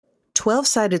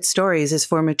12-Sided Stories is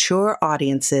for mature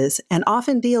audiences and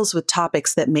often deals with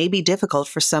topics that may be difficult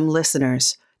for some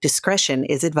listeners. Discretion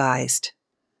is advised.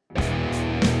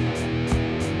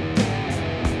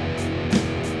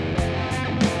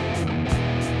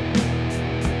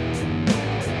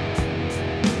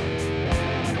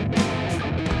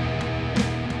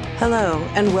 Hello,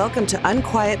 and welcome to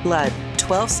Unquiet Blood,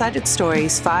 12-Sided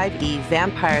Stories 5e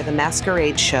Vampire the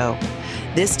Masquerade Show.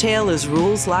 This tale is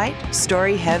rules light,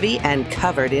 story heavy, and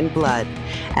covered in blood.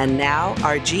 And now,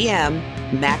 our GM,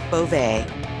 Mac Beauvais.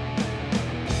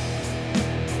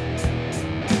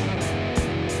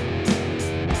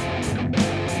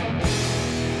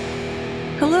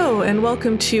 Hello, and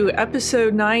welcome to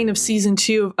Episode 9 of Season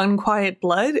 2 of Unquiet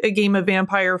Blood, a game of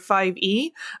Vampire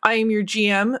 5e. I am your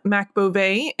GM, Mac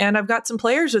Beauvais, and I've got some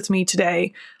players with me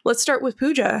today. Let's start with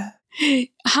Pooja.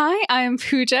 Hi, I'm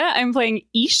Pooja. I'm playing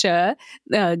Isha,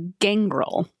 the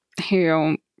gangrel,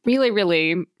 who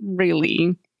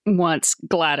really wants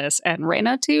Gladys and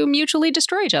Reyna to mutually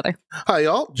destroy each other. Hi,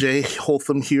 y'all. Jay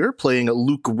Holtham here, playing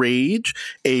Luke Rage,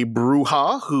 a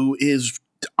Bruja who is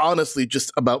honestly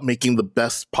just about making the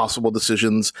best possible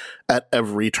decisions at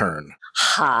every turn.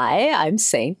 Hi, I'm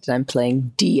Saint, and I'm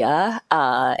playing Dia,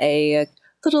 a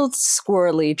little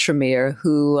squirrely Tremere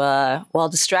who, while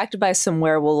distracted by some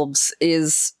werewolves,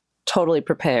 is totally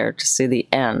prepared to see the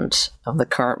end of the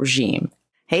current regime.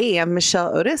 Hey, I'm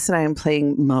Michelle Otis, and I am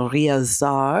playing Maria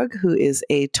Zarg, who is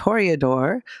a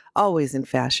Toreador, always in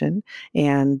fashion,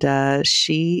 and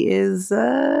she is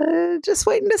just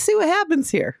waiting to see what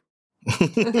happens here.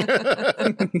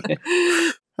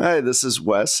 Hi, this is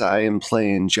Wes. I am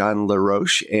playing John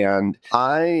LaRoche, and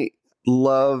I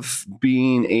love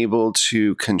being able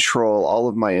to control all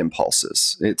of my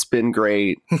impulses. It's been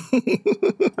great.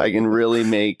 I can really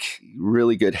make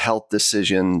really good health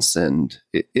decisions, and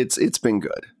it's been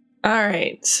good. All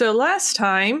right, so last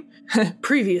time,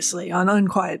 previously on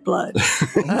Unquiet Blood,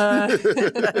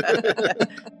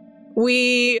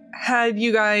 we had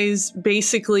you guys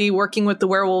basically working with the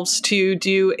werewolves to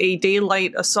do a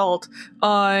daylight assault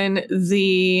on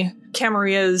the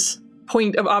Camaria's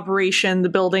point of operation, the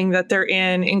building that they're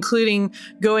in, including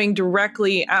going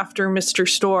directly after Mr.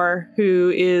 Storr,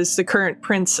 who is the current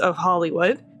Prince of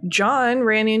Hollywood. John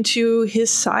ran into his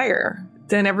sire.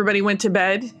 Then everybody went to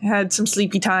bed, had some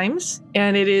sleepy times,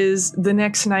 and it is the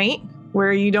next night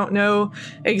where you don't know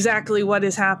exactly what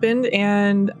has happened.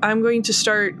 And I'm going to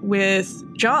start with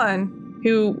John,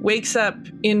 who wakes up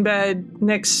in bed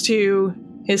next to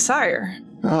his sire.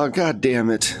 Oh, God damn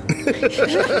it.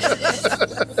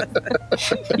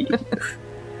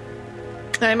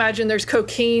 I imagine there's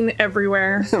cocaine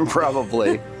everywhere.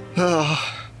 Probably.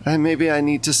 Maybe I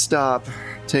need to stop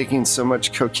taking so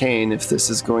much cocaine if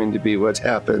this is going to be what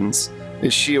happens.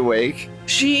 Is she awake?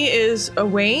 She is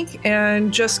awake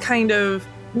and just kind of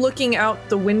looking out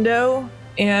the window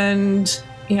and,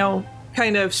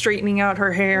 kind of straightening out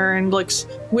her hair and looks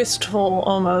wistful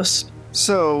almost.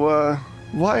 So,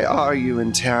 why are you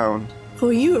in town?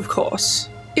 For you, of course.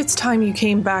 It's time you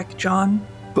came back, John.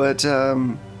 But,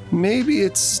 maybe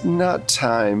it's not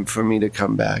time for me to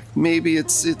come back. Maybe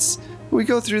it's we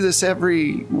go through this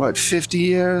every, 50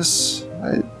 years?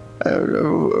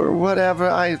 Or whatever.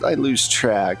 I lose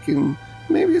track, and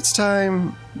maybe it's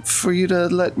time for you to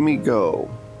let me go.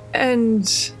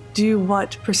 And do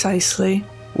what precisely?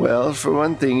 Well, for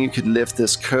one thing, you could lift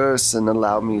this curse and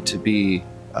allow me to be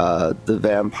the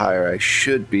vampire I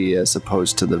should be, as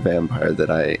opposed to the vampire that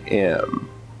I am.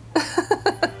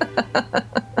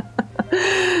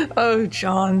 Oh,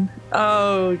 John.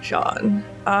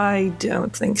 I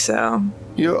don't think so.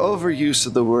 Your overuse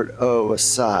of the word "oh"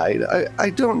 aside, I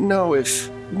don't know if...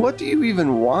 What do you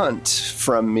even want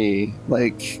from me?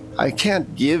 I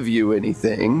can't give you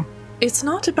anything. It's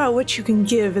not about what you can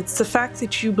give, it's the fact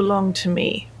that you belong to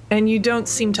me. And you don't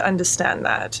seem to understand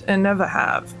that, and never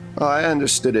have. Oh, I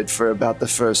understood it for about the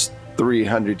first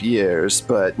 300 years,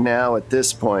 but now at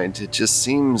this point, it just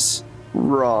seems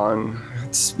wrong.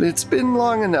 It's been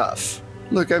long enough.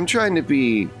 Look, I'm trying to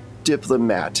be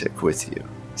diplomatic with you.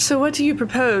 So what do you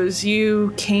propose?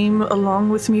 You came along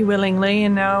with me willingly,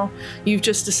 and now you've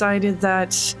just decided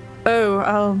that,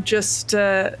 I'll just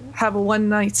have a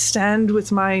one-night stand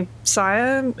with my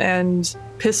sire and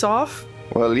piss off?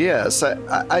 Well, yes,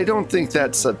 I don't think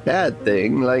that's a bad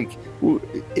thing.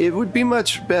 It would be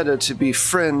much better to be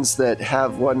friends that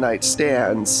have one-night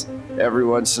stands every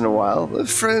once in a while.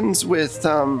 Friends with,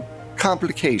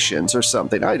 complications or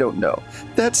something, I don't know.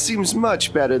 That seems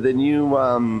much better than you,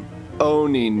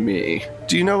 owning me.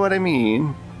 Do you know what I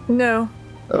mean? No.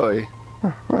 Oy.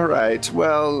 All right,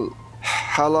 well,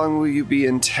 how long will you be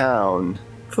in town?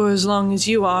 For as long as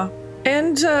you are.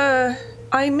 And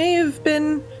I may have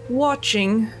been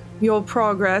watching your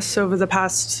progress over the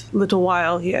past little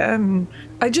while here. And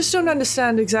I just don't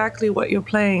understand exactly what you're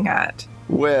playing at.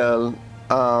 Well,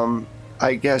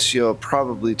 I guess you're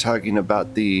probably talking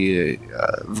about the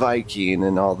Viking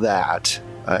and all that.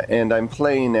 And I'm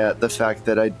playing at the fact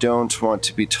that I don't want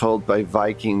to be told by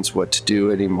Vikings what to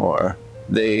do anymore.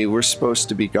 They were supposed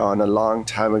to be gone a long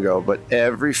time ago, but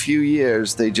every few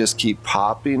years they just keep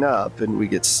popping up and we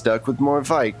get stuck with more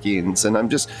Vikings, and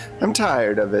I'm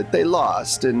tired of it. They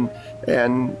lost and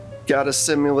got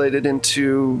assimilated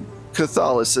into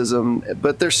Catholicism,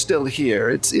 but they're still here.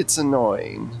 It's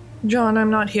annoying. John, I'm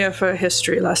not here for a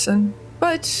history lesson,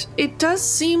 but it does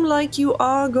seem like you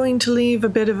are going to leave a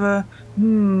bit of a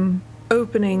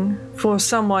opening for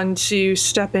someone to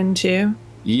step into.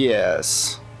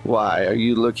 Yes. Why? Are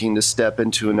you looking to step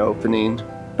into an opening?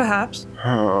 Perhaps.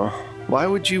 Huh. Why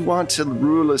would you want to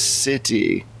rule a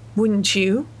city? Wouldn't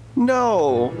you?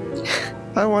 No.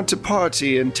 I want to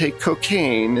party and take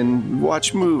cocaine and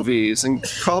watch movies and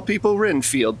call people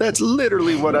Renfield. That's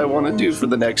literally what I want to do for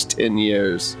the next 10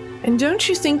 years. And don't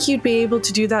you think you'd be able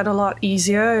to do that a lot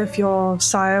easier if your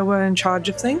sire were in charge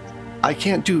of things? I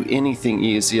can't do anything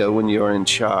easier when you're in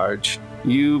charge.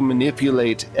 You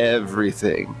manipulate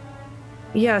everything.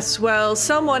 Yes, well,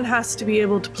 someone has to be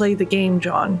able to play the game,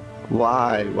 John.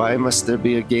 Why? Why must there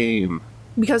be a game?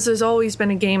 Because there's always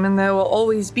been a game and there will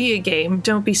always be a game.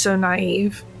 Don't be so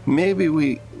naive. Maybe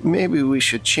we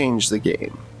should change the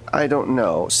game. I don't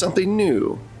know. Something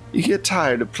new. You get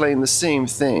tired of playing the same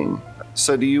thing.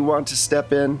 So do you want to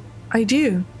step in? I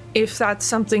do. If that's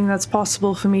something that's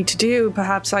possible for me to do,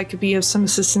 perhaps I could be of some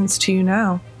assistance to you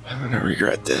now. I'm gonna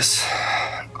regret this.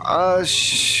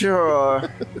 Sure.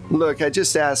 Look, I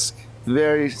just ask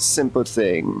very simple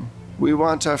thing. We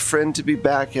want our friend to be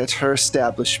back at her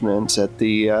establishment at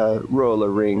the roller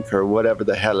rink or whatever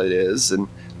the hell it is, and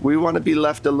we want to be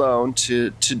left alone to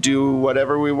do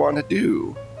whatever we want to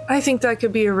do. I think that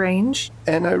could be arranged.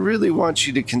 And I really want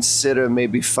you to consider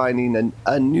maybe finding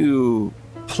a new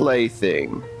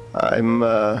plaything.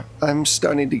 I'm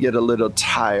starting to get a little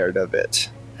tired of it,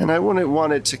 and I wouldn't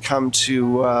want it to come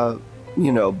to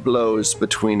blows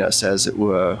between us, as it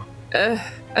were.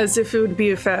 As if it would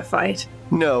be a fair fight.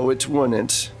 No, it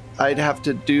wouldn't. I'd have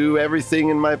to do everything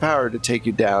in my power to take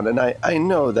you down, and I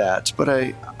know that, but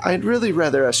I'd really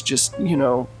rather us just,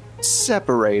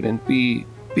 separate and be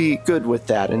good with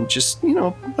that, and just,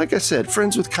 like I said,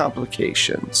 friends with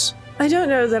complications. I don't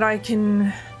know that I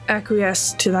can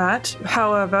acquiesce to that.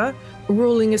 However,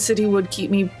 ruling a city would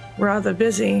keep me rather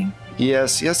busy.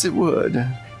 Yes, it would.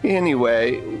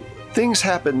 Anyway, things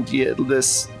happened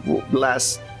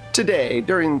today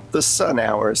during the sun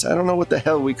hours. I don't know what the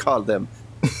hell we call them.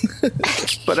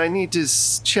 But I need to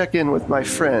check in with my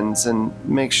friends and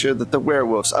make sure that the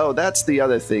werewolves... Oh, that's the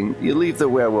other thing. You leave the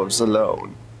werewolves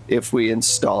alone if we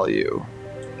install you.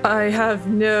 I have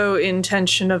no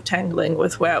intention of tangling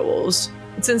with werewolves.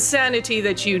 It's insanity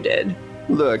that you did.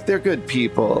 Look, they're good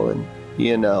people, and,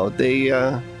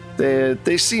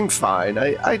 they seem fine.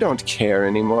 I don't care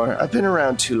anymore. I've been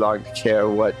around too long to care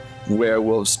what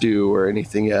werewolves do or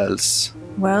anything else.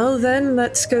 Well, then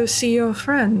let's go see your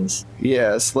friends.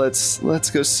 Yes, let's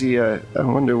go see. I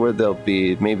wonder where they'll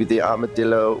be. Maybe the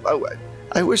armadillo. Oh,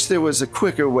 I wish there was a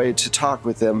quicker way to talk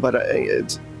with them, but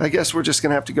I guess we're just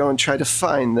gonna have to go and try to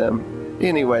find them.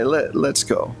 Anyway, let's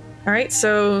go. All right,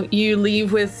 so you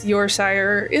leave with your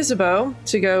sire Isabeau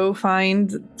to go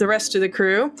find the rest of the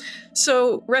crew.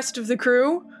 So, rest of the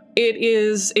crew, it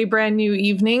is a brand new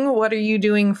evening. What are you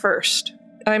doing first?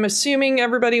 I'm assuming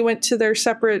everybody went to their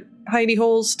separate hidey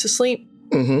holes to sleep.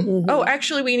 Mm-hmm. Oh,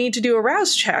 actually, we need to do a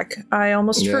rouse check. I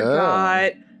almost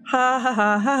forgot. Ha ha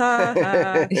ha ha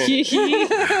ha.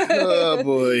 Oh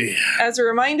boy. As a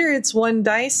reminder, it's 1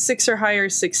 dice, 6 or higher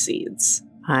succeeds.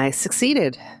 I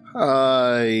succeeded.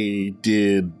 I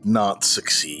did not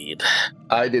succeed.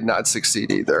 I did not succeed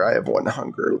either. I have 1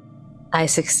 hunger. I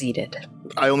succeeded.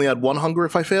 I only had 1 hunger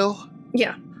if I fail?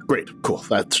 Yeah. Great, cool.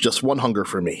 That's just 1 hunger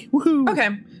for me. Woohoo!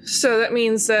 Okay, so that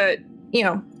means that,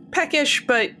 peckish,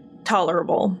 but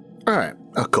tolerable. All right.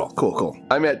 Oh, cool.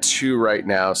 I'm at 2 right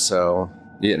now, so,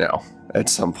 at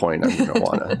some point I'm going to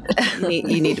want to...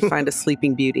 You need to find a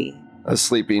sleeping beauty.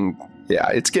 Yeah,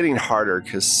 it's getting harder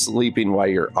because sleeping while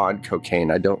you're on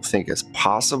cocaine I don't think is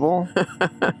possible.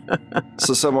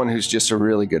 So someone who's just a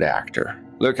really good actor.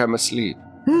 Look, I'm asleep.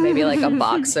 Maybe like a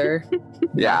boxer.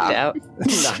 Yeah.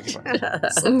 Knocked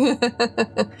out.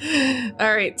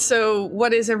 All right, so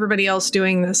what is everybody else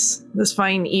doing this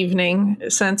fine evening,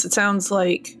 since it sounds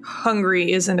like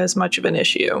hungry isn't as much of an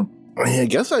issue? I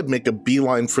guess I'd make a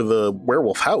beeline for the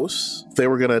werewolf house. If they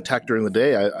were going to attack during the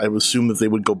day, I would assume that they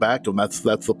would go back, and that's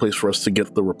the place for us to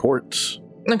get the reports.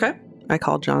 Okay. I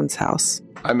call John's house.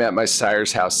 I'm at my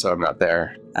sire's house, so I'm not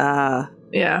there.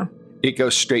 Yeah. It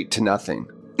goes straight to nothing.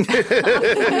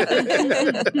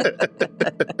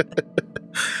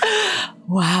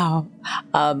 Wow.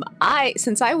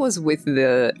 Since I was with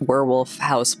the werewolf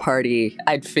house party,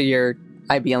 I'd figure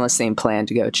I'd be on the same plan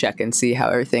to go check and see how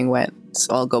everything went.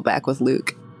 So I'll go back with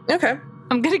Luke. Okay.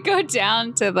 I'm going to go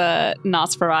down to the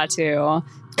Nosferatu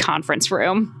conference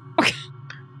room.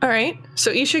 All right. So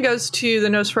Isha goes to the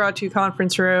Nosferatu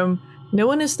conference room. No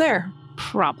one is there.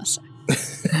 Promising.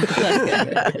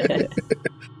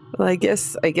 Well, I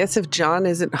guess if John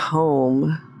isn't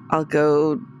home, I'll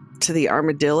go to the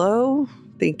armadillo,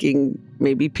 thinking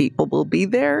maybe people will be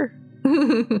there.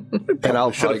 And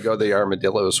I'll probably go to the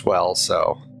armadillo as well,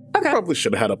 so. Okay. Probably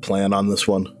should have had a plan on this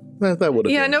one. That would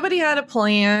have Yeah, been. nobody had a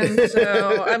plan,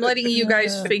 so I'm letting you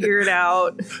guys figure it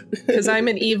out because I'm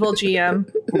an evil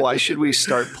GM. Why should we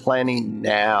start planning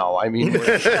now? I mean,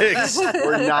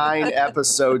 we're 9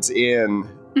 episodes in.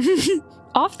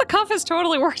 Off the cuff has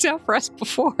totally worked out for us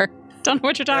before. Don't know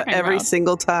what you're talking Every about.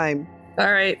 single time.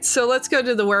 All right, so let's go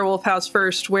to the werewolf house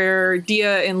first, where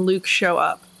Dia and Luke show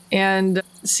up. And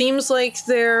seems like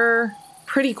they're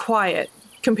pretty quiet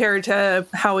compared to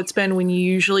how it's been when you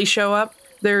usually show up.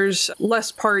 There's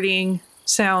less partying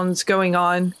sounds going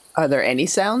on. Are there any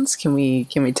sounds? Can we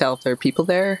tell if there are people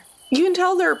there? You can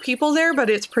tell there are people there, but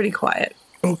it's pretty quiet.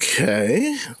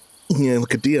 Okay. Yeah,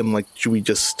 look at DM, like, should we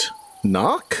just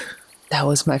knock? That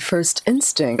was my first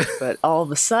instinct, but all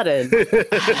of a sudden,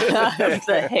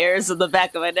 the hairs on the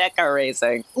back of my neck are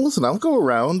raising. Listen, I'll go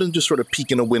around and just sort of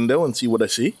peek in a window and see what I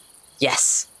see.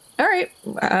 Yes. All right,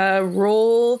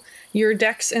 roll your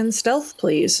dex and stealth,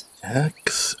 please.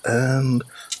 X and...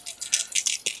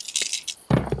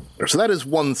 So that is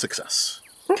 1 success.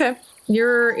 Okay.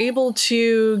 You're able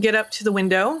to get up to the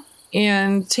window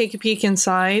and take a peek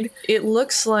inside. It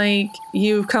looks like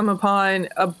you've come upon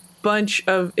a bunch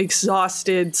of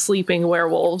exhausted sleeping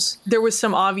werewolves. There was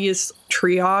some obvious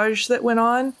triage that went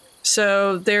on.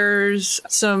 So there's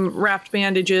some wrapped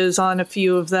bandages on a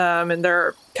few of them, and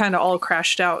they're kind of all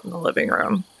crashed out in the living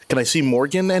room. Can I see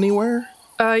Morgan anywhere?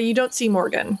 You don't see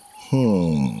Morgan.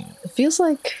 It feels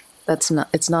like it's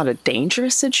not a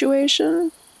dangerous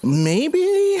situation.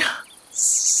 Maybe?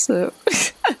 So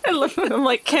I'm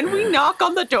like, can we knock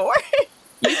on the door?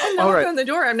 All right. On the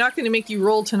door. I'm not going to make you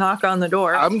roll to knock on the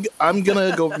door. I'm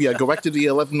gonna go back to the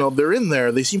 11. No, they're in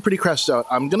there. They seem pretty crashed out.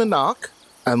 I'm gonna knock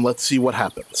and let's see what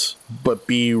happens. But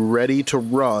be ready to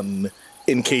run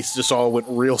in case this all went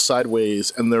real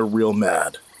sideways and they're real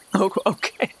mad. Oh,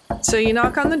 okay. So you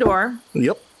knock on the door,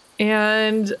 Yep.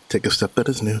 and Take a step that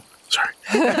is new. Sorry.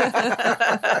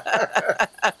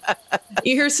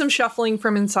 you hear some shuffling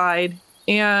from inside.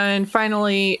 And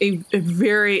finally, a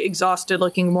very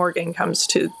exhausted-looking Morgan comes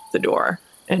to the door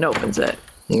and opens it.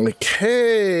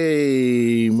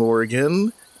 Okay,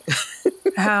 Morgan.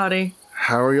 Howdy.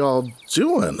 How are y'all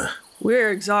doing?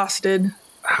 We're exhausted.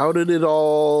 How did it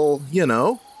all,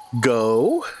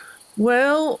 go?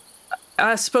 Well,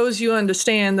 I suppose you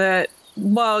understand that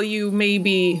while you may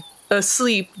be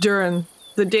asleep during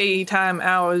the daytime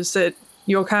hours, that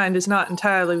your kind is not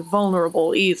entirely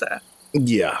vulnerable either.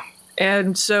 Yeah.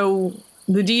 And so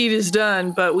the deed is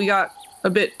done, but we got a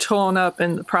bit torn up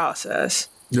in the process.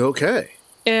 Okay.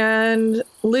 And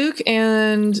Luke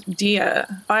and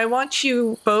Dia, I want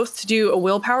you both to do a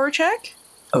willpower check.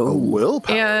 A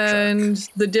willpower And check.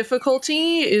 the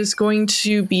difficulty is going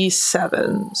to be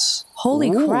 7s. Holy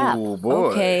Ooh, crap.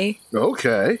 boy.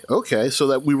 Okay. So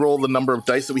that we roll the number of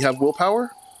dice that we have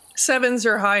willpower? 7s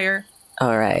or higher.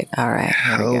 All right. Here we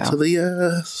Hell go. to the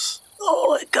yes.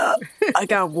 Oh, I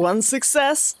got 1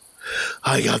 success.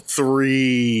 I got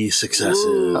 3 successes.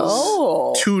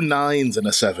 Oh. 2 9s and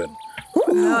a 7.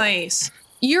 Nice.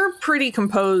 You're pretty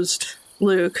composed,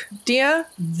 Luke. Dia,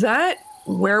 that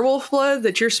werewolf blood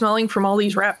that you're smelling from all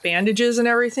these wrapped bandages and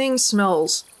everything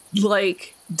smells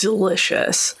like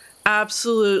delicious.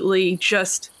 Absolutely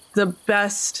just the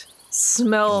best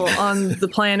smell on the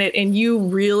planet, and you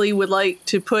really would like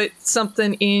to put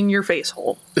something in your face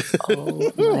hole.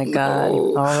 Oh my god.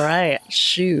 All right.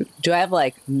 Shoot. Do I have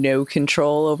no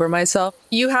control over myself?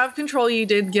 You have control. You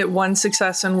did get 1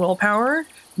 success in willpower,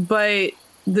 but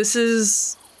this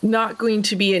is not going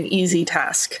to be an easy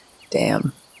task.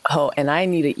 Damn. Oh, and I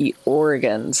need to eat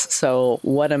organs. So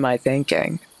what am I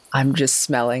thinking? I'm just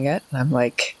smelling it. And I'm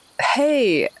like,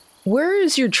 hey, where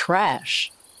is your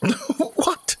trash?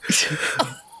 What?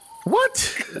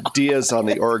 What? Dia's on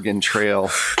the Oregon Trail.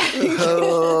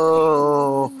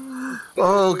 Oh.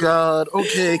 Oh, God.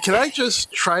 Okay, can I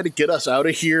just try to get us out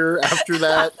of here after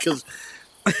that? Because,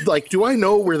 like, do I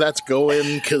know where that's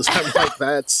going? Because I'm like,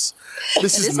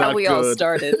 this is not how we good. all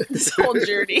started this whole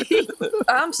journey.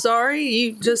 I'm sorry,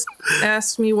 you just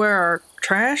asked me where our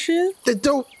trash is? They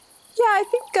don't... Yeah, I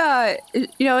think,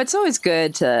 it's always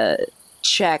good to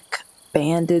check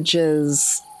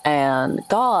bandages and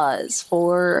gauze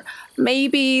for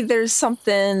maybe there's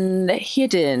something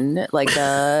hidden, like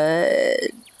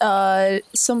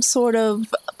some sort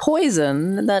of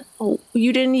poison that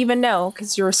you didn't even know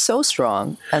because you're so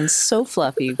strong and so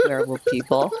fluffy, werewolf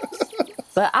people.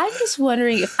 But I'm just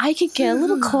wondering if I could get a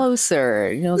little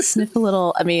closer, sniff a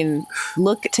little. I mean,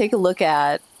 take a look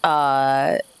at,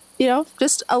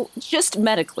 just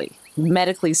medically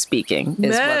speaking.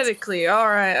 Medically, all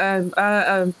right.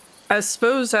 I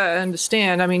suppose I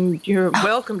understand. I mean, you're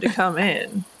welcome to come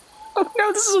in. Oh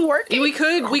no, this is working. We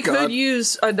could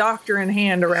use a doctor in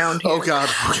hand around here. Oh, God.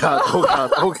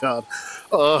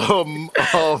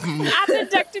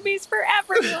 Appendectomies for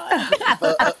everyone.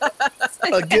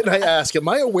 Again, I ask, am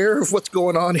I aware of what's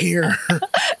going on here?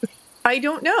 I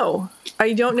don't know.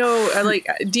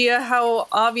 Dia, how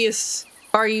obvious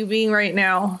are you being right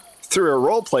now? Through a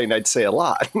role playing, I'd say a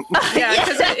lot. Yeah,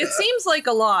 because it seems like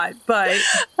a lot, but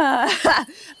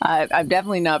I'm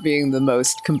definitely not being the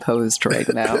most composed right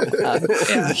now.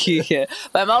 Yeah.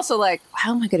 But I'm also like,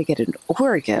 how am I going to get an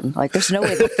organ? Like, there's no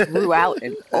way they threw out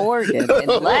an organ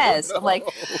unless I'm like,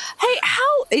 hey,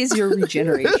 how is your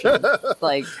regeneration?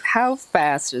 Like, how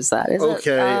fast is that?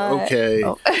 Okay.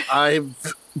 I'm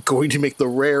going to make the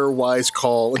rare wise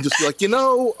call and just be like,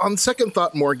 on second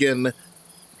thought, Morgan,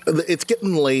 it's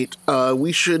getting late.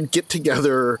 We should get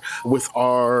together with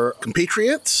our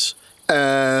compatriots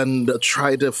and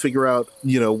try to figure out,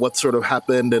 what sort of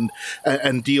happened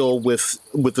and deal with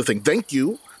the thing. Thank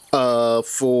you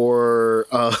for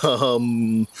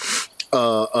thank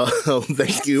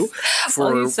you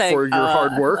for your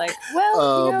hard work. Like,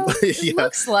 it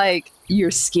looks like your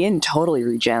skin totally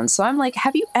regens. So I'm like,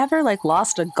 have you ever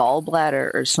lost a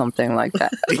gallbladder or something like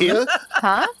that? Dia?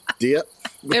 Huh? Dia?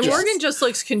 And Morgan just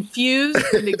looks confused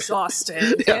and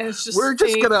exhausted. Yeah, And it's just we're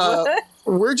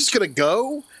just gonna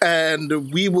go,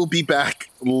 and we will be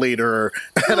back later.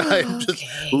 And I'm just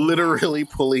literally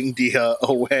pulling Dia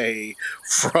away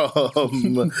from.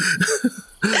 I'm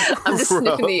just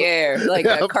sniffing the air like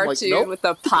a cartoon with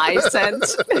a pie scent.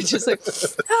 It's just like,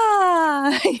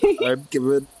 I'm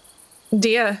giving.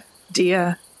 Dia,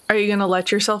 are you gonna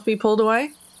let yourself be pulled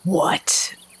away?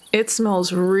 What? It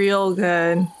smells real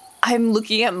good. I'm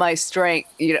looking at my strength,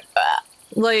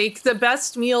 Like the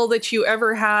best meal that you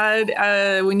ever had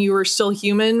when you were still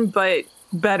human, but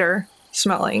better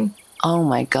smelling. Oh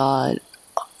my God.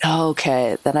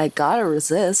 Okay, then I gotta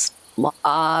resist.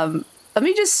 Let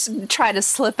me just try to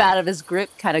slip out of his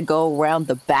grip, kind of go around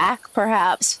the back,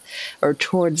 perhaps, or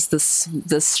towards the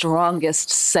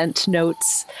strongest scent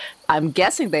notes. I'm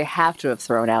guessing they have to have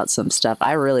thrown out some stuff.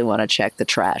 I really want to check the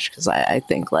trash because I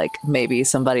think maybe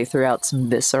somebody threw out some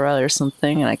viscera or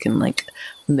something, and I can make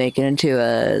it into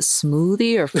a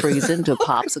smoothie or freeze it into a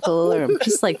popsicle. Or I'm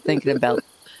just thinking about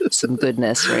some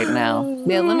goodness right now.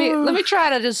 Yeah, let me try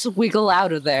to just wiggle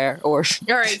out of there. Or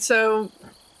all right, so.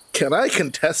 Can I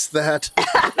contest that?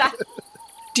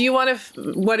 Do you want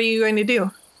to? What are you going to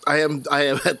do? I am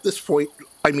at this point.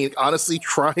 I mean, honestly,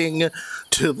 trying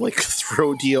to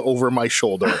throw Dia over my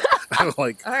shoulder. I'm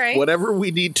like, all right, whatever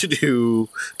we need to do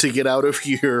to get out of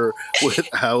here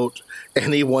without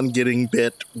anyone getting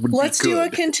bit would Let's be good. do a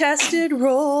contested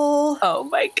roll. Oh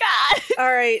my God!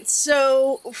 All right,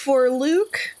 so for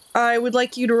Luke, I would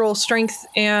like you to roll strength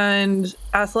and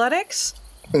athletics,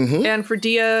 and for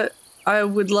Dia, I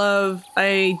would love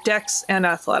a dex and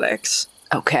athletics.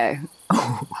 Okay.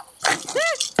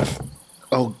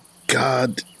 Oh,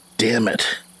 God damn it.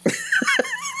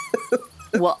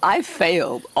 Well, I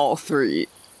failed all 3.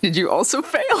 Did you also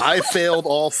fail? I failed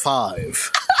all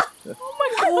 5. Oh my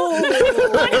God.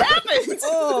 What happened?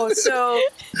 Oh, so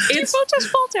Did both just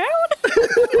fall down?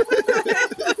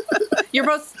 you're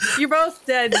both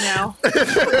dead now.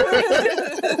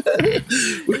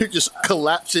 We just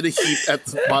collapsed in a heap at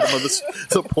the bottom of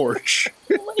the porch.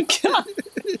 Oh my God.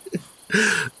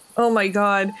 Oh my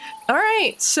God. All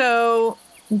right, so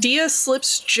Dia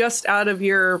slips just out of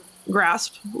your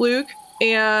grasp, Luke,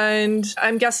 and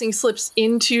I'm guessing slips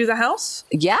into the house?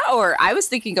 Yeah, or I was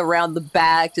thinking around the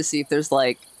back to see if there's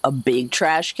a big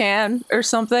trash can or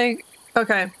something.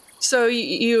 Okay, so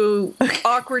you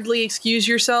awkwardly excuse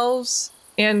yourselves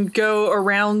and go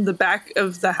around the back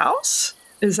of the house?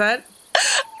 Is that?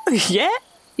 Yeah,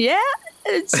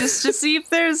 It's just to see if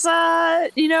there's,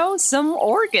 some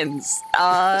organs.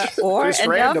 Or Just enough-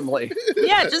 randomly.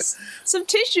 Yeah, just some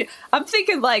tissue. I'm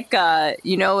thinking like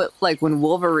when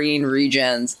Wolverine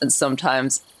regens and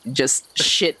sometimes just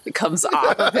shit comes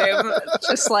off of him,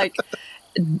 just like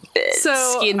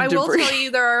So skin I will debris. tell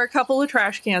you there are a couple of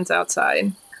trash cans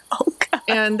outside, Oh God!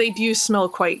 and they do smell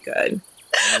quite good.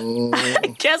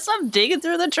 I guess I'm digging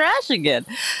through the trash again.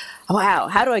 Wow,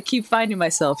 how do I keep finding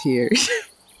myself here?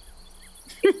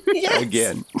 Yes.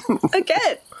 Again.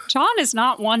 Again. John is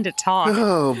not one to talk.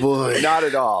 Oh boy. Not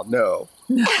at all, no.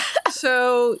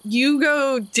 So you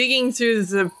go digging through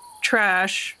the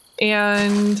trash,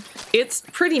 and it's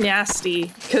pretty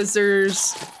nasty because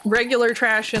there's regular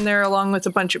trash in there along with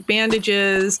a bunch of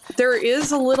bandages. There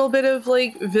is a little bit of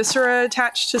like viscera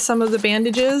attached to some of the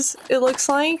bandages, it looks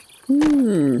like.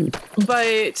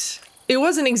 But it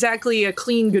wasn't exactly a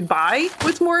clean goodbye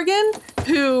with Morgan,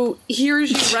 who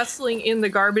hears you wrestling in the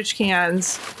garbage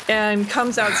cans and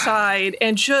comes outside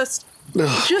and just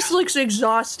looks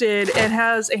exhausted and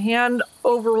has a hand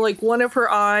over like one of her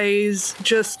eyes,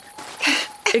 just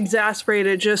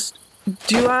exasperated. Just,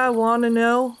 do I want to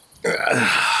know?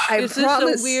 Is this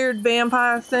a weird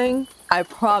vampire thing? I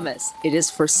promise it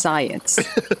is for science.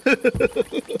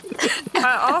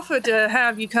 I offered to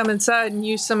have you come inside and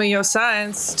use some of your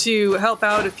science to help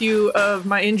out a few of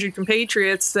my injured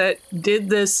compatriots that did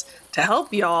this to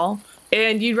help y'all,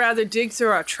 and you'd rather dig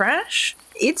through our trash?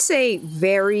 It's a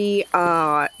very,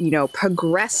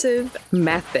 progressive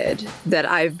method that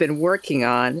I've been working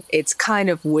on. It's kind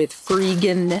of with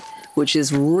Freegan, which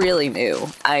is really new.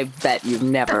 I bet you've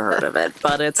never heard of it,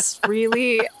 but it's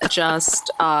really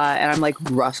just, and I'm like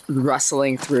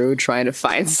rustling through trying to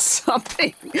find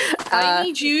something. I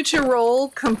need you to roll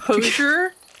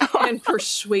composure and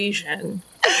persuasion.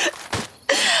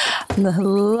 The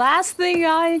last thing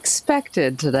I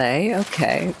expected today.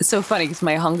 Okay. It's so funny because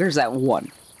my hunger's at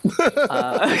 1.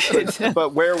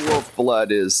 But werewolf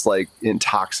blood is like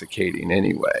intoxicating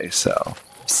anyway, so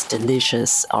It's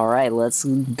delicious. All right, let's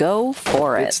go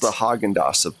for it. it's the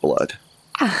Haagen-Dazs of blood.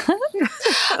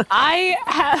 I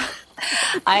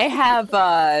have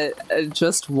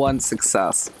just one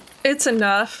success. It's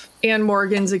enough, and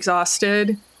Morgan's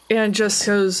exhausted, and just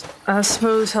goes, I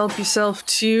suppose help yourself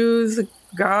to the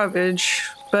garbage.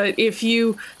 But if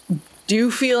you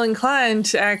do feel inclined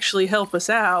to actually help us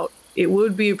out, it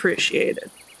would be appreciated.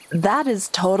 That is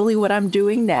totally what I'm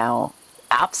doing now.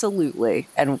 Absolutely.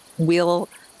 And we'll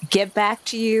get back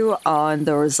to you on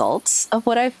the results of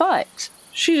what I find.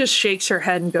 She just shakes her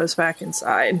head and goes back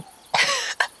inside.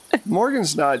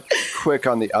 Morgan's not quick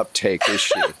on the uptake, is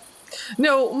she?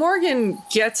 No, Morgan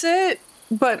gets it,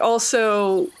 but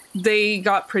also they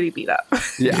got pretty beat up.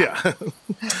 Yeah.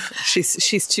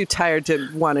 She's too tired to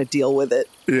want to deal with it.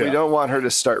 We don't want her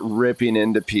to start ripping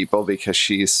into people because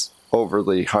she's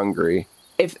overly hungry.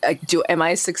 If am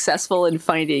I successful in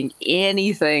finding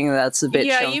anything that's a bit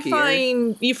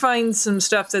chunkier? you find some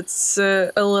stuff that's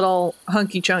a little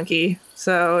hunky chunky.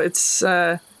 So it's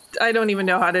I don't even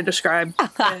know how to describe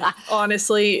it.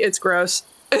 Honestly, it's gross.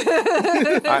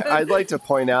 I'd like to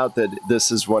point out that this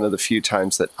is one of the few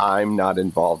times that I'm not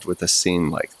involved with a scene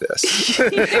like this.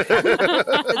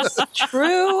 It's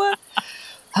true.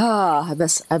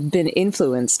 I've been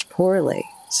influenced poorly.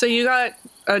 So you got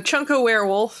a chunk of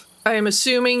werewolf. I am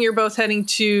assuming you're both heading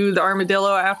to the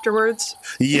armadillo afterwards.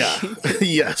 Yeah.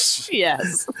 Yes.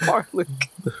 Yes, poor Luke.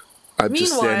 I'm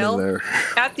just standing Meanwhile, there.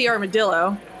 at the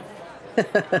armadillo,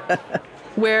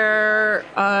 where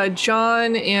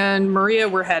John and Maria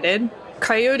were headed,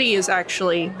 Coyote is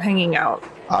actually hanging out.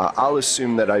 I'll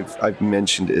assume that I've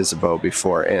mentioned Isabeau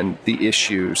before and the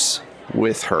issues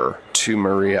with her to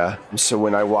Maria. So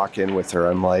when I walk in with her,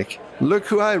 I'm like, look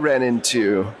who I ran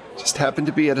into. Just happened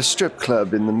to be at a strip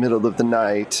club in the middle of the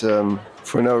night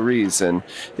for no reason.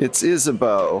 It's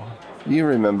Isabeau. You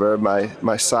remember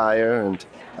my sire and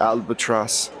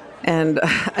Albatross. And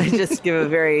I just give a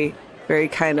very, very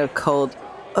kind of cold,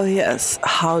 oh yes,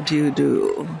 how do you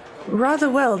do? Rather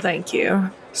well, thank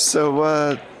you.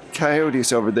 So,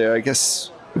 Coyote's over there. I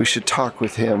guess we should talk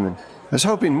with him. And I was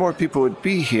hoping more people would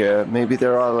be here. Maybe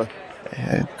they're all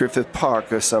at Griffith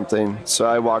Park or something. So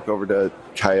I walk over to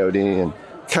Coyote and,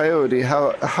 Coyote,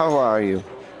 how are you?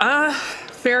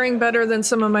 Faring better than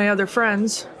some of my other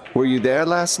friends. Were you there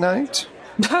last night?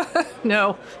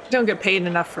 No, don't get paid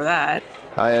enough for that.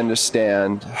 I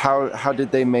understand. How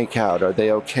did they make out? Are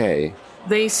they okay?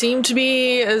 They seem to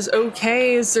be as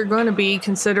okay as they're going to be,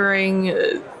 considering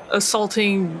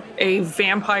assaulting a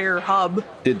vampire hub.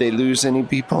 Did they lose any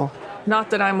people? Not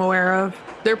that I'm aware of.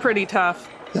 They're pretty tough.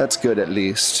 That's good at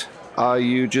least. Are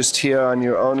you just here on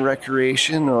your own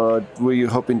recreation, or were you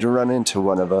hoping to run into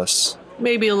one of us?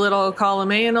 Maybe a little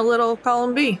column A and a little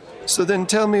column B. So then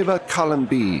tell me about column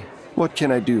B. What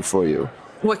can I do for you?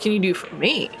 What can you do for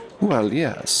me? Well,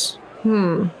 yes.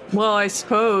 Well, I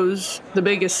suppose the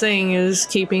biggest thing is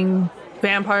keeping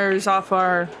vampires off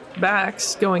our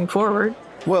backs going forward.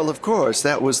 Well, of course,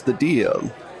 that was the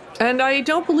deal. And I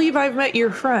don't believe I've met your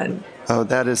friend. Oh,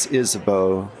 that is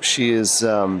Isabeau. She is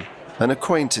an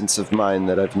acquaintance of mine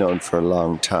that I've known for a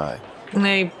long time. And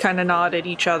they kind of nod at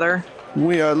each other.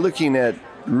 We are looking at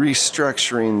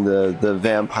restructuring the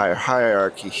vampire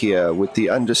hierarchy here with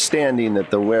the understanding that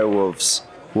the werewolves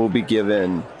will be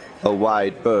given a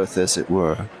wide berth, as it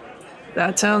were.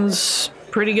 That sounds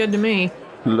pretty good to me.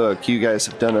 Look, you guys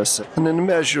have done us an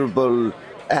immeasurable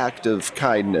act of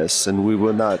kindness, and we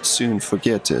will not soon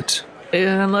forget it.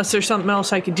 Unless there's something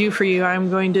else I could do for you, I'm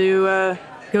going to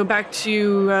go back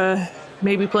to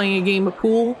maybe playing a game of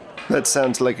pool. That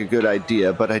sounds like a good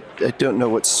idea, but I don't know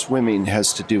what swimming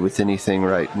has to do with anything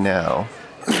right now.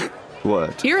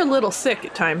 What? You're a little thick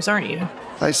at times, aren't you?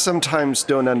 I sometimes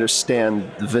don't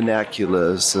understand the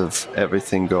vernaculars of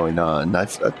everything going on.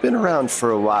 I've been around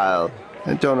for a while.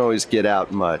 I don't always get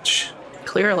out much.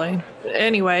 Clearly.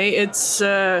 Anyway, it's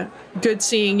good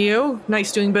seeing you.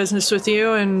 Nice doing business with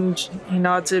you. And he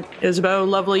nods at Isabeau.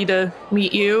 Lovely to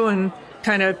meet you. And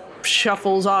kind of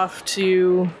shuffles off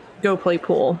to go play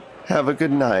pool. Have a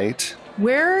good night.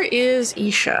 Where is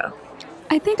Isha?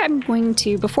 I think I'm going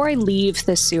to, before I leave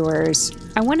the sewers,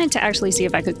 I wanted to actually see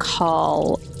if I could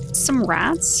call some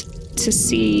rats to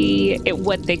see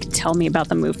what they could tell me about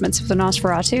the movements of the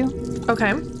Nosferatu.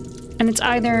 Okay. And it's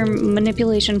either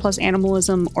manipulation plus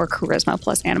animalism or charisma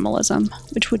plus animalism.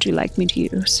 Which would you like me to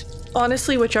use?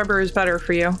 Honestly, whichever is better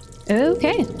for you.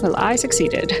 Okay, well, I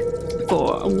succeeded.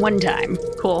 For one time.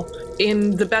 Cool.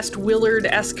 In the best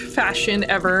Willard-esque fashion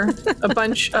ever, a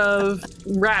bunch of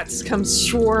rats come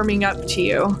swarming up to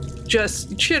you,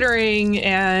 just chittering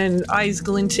and eyes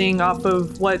glinting off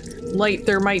of what light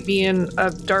there might be in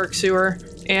a dark sewer.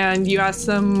 And you ask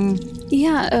them...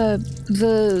 Yeah,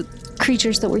 the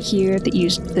creatures that were here that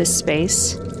used this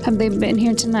space, have they been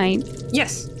here tonight?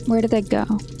 Yes. Where did they go?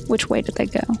 Which way did they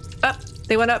go? Up.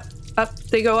 They went up. Up.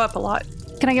 They go up a lot.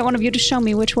 Can I get one of you to show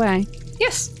me which way?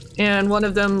 Yes. And one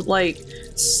of them,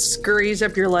 scurries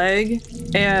up your leg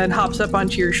and hops up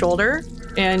onto your shoulder,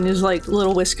 and his,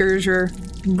 little whiskers are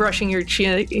brushing your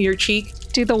cheek.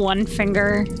 Do the one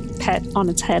finger pet on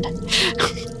its head.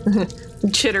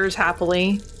 Chitters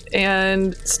happily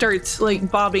and starts,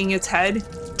 bobbing its head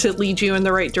to lead you in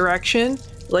the right direction,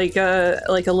 like a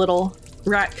little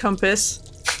rat compass,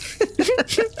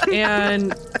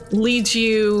 and leads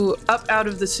you up out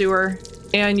of the sewer,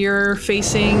 and you're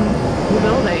facing the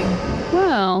building.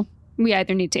 Well, we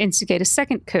either need to instigate a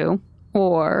second coup,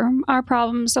 or our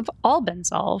problems have all been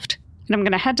solved. And I'm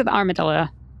going to head to the armadillo.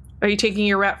 Are you taking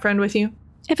your rat friend with you?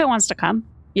 If it wants to come.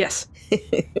 Yes.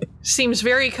 Seems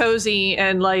very cozy,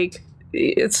 and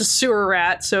it's a sewer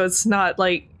rat, so it's not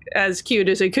as cute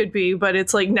as it could be, but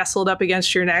it's nestled up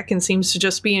against your neck and seems to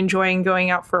just be enjoying going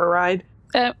out for a ride.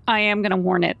 I am going to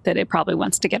warn it that it probably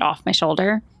wants to get off my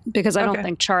shoulder, because I don't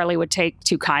think Charlie would take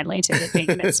too kindly to it being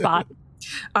in its spot.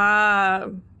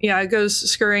 Yeah, it goes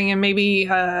scurrying, and maybe,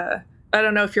 I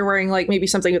don't know if you're wearing maybe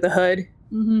something with a hood.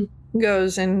 Mm-hmm.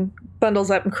 Goes and bundles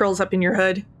up and curls up in your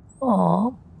hood.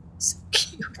 Aw, so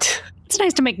cute. It's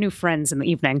nice to make new friends in the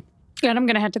evening. And I'm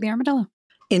going to head to the armadillo.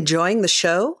 Enjoying the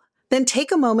show? Then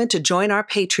take a moment to join our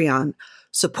Patreon,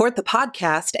 support the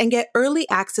podcast, and get early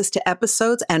access to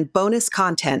episodes and bonus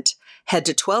content. Head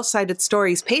to 12-Sided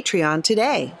Stories Patreon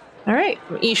today. All right.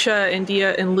 Isha and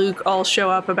Dia and Luke all show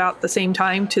up about the same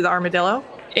time to the armadillo.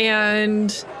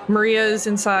 And Maria is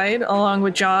inside along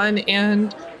with John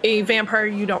and a vampire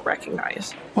you don't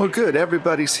recognize. Well, good.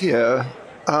 Everybody's here.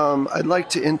 I'd like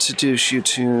to introduce you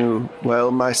to,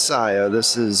 my sire.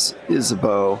 This is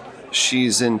Isabeau.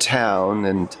 She's in town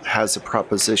and has a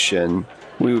proposition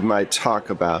we might talk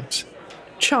about.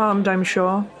 Charmed, I'm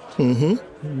sure.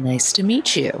 Mm-hmm. Nice to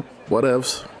meet you.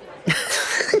 Whatevs.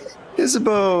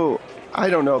 Isabeau, I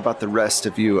don't know about the rest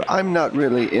of you. I'm not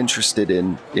really interested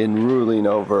in ruling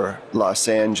over Los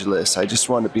Angeles. I just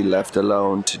want to be left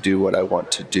alone to do what I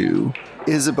want to do.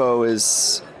 Isabeau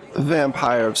is a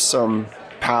vampire of some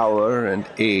power and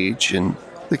age, and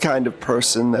the kind of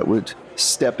person that would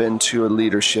step into a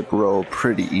leadership role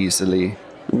pretty easily,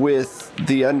 with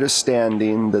the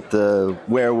understanding that the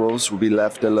werewolves will be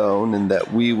left alone and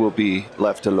that we will be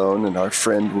left alone and our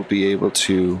friend will be able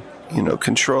to,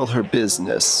 control her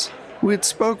business. We'd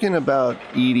spoken about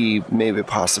Edie maybe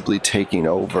possibly taking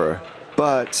over,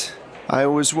 but I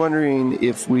was wondering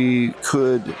if we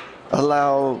could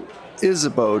allow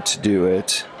Isabeau to do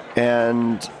it,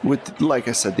 and with, like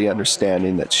I said, the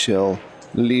understanding that she'll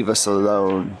leave us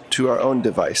alone to our own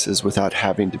devices without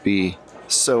having to be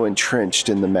so entrenched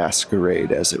in the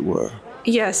masquerade, as it were.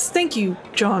 Yes, thank you,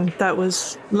 John. That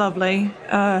was lovely.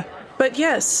 But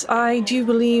yes, I do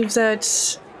believe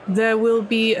that there will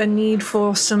be a need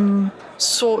for some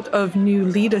sort of new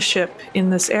leadership in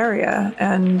this area,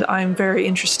 and I'm very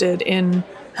interested in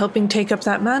helping take up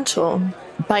that mantle.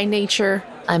 By nature,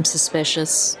 I'm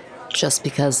suspicious, just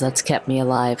because that's kept me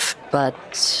alive.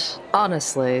 But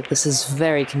honestly, this is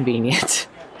very convenient.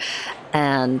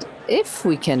 And if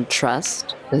we can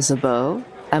trust Isabeau,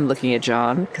 I'm looking at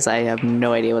John because I have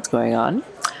no idea what's going on.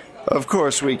 Of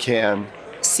course we can.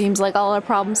 Seems like all our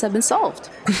problems have been solved.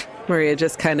 Maria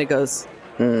just kind of goes,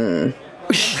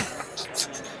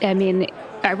 I mean,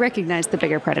 I recognize the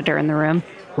bigger predator in the room.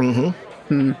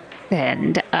 Mm-hmm.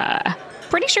 And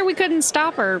pretty sure we couldn't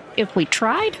stop her if we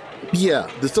tried. Yeah,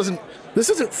 this doesn't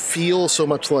feel so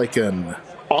much like an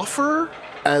offer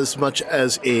as much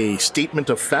as a statement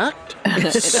of fact.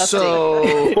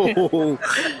 So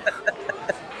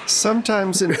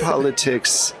sometimes in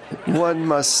politics, one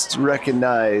must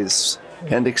recognize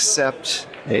and accept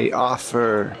a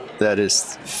offer that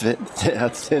is a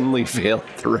thinly veiled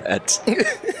threat.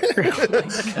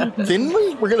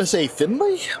 Thinly? We're gonna say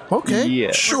thinly? Okay,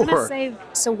 Yeah. sure.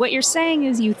 So what you're saying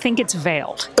is you think it's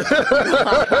veiled.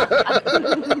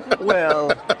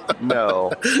 Well,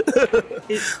 no.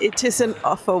 it is an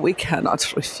offer we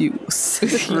cannot refuse.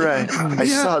 Right. I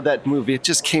saw that movie. It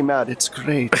just came out. It's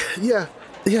great.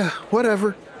 Yeah,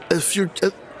 whatever. If you're,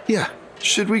 yeah.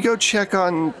 Should we go check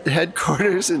on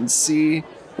headquarters and see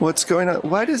what's going on?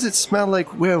 Why does it smell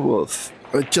like werewolf?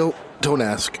 Don't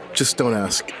ask. Just don't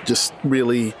ask. Just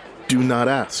really do not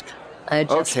ask. I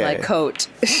adjust my coat.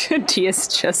 Tia's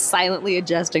just silently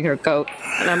adjusting her coat.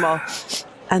 And I'm all,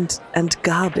 and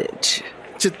garbage.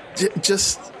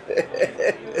 Just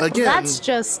again. That's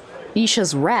just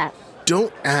Isha's rat.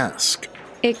 Don't ask.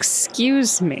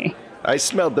 Excuse me, I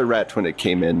smelled the rat when it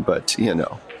came in, but, you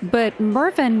know. but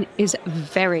Mervyn is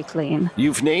very clean.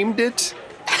 You've named it?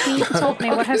 He told me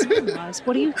what his name was.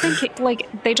 What do you think?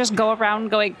 Like, they just go around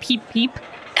going peep peep?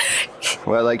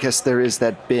 Well, I guess there is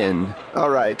that bin. All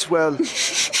right, well,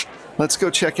 let's go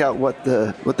check out what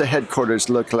the headquarters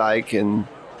look like and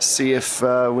see if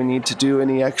we need to do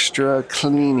any extra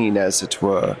cleaning, as it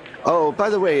were. Oh, by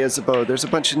the way, Isabeau, there's a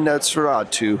bunch of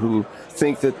Nosferatu who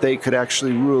think that they could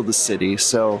actually rule the city,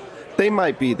 so they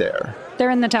might be there.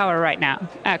 They're in the tower right now,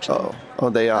 actually. Oh,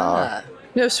 they are.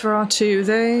 Nosferatu,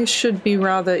 they should be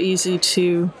rather easy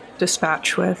to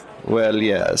dispatch with. Well,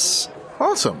 yes.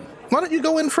 Awesome. Why don't you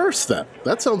go in first then?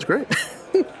 That sounds great.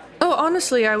 Oh,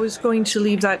 honestly, I was going to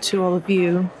leave that to all of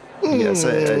you. Yes,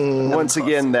 once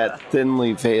again, that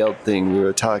thinly veiled thing we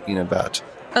were talking about.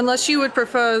 Unless you would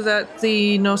prefer that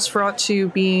the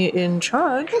Nosferatu be in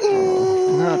charge.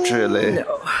 Not really.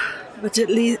 No, but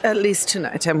at least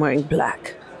tonight I'm wearing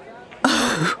black.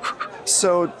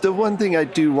 So, the one thing I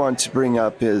do want to bring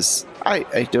up is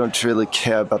I don't really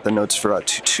care about the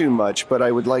Nosferatu too much, but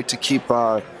I would like to keep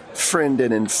our friend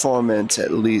and informant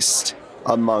at least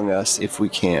among us if we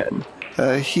can.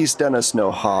 He's done us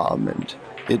no harm, and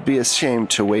it'd be a shame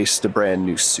to waste a brand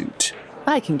new suit.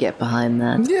 I can get behind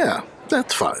that. Yeah,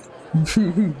 that's fine.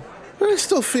 I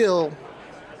still feel...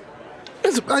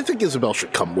 I think Isabel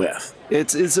should come with.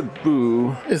 It's a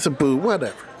boo. It's a boo,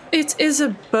 whatever. It is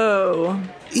a bow.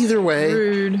 Either way.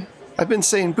 Rude. I've been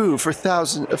saying boo for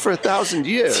 1,000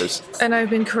 years. And I've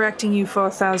been correcting you for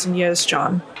 1,000 years,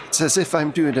 John. It's as if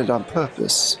I'm doing it on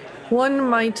purpose. One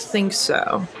might think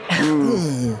so.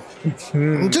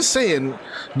 I'm just saying,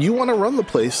 you want to run the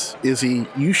place, Izzy.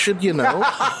 You should,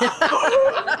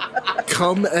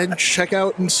 come and check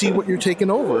out and see what you're taking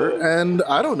over. And,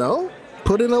 I don't know,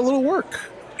 put in a little work.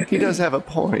 He does have a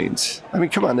point. I mean,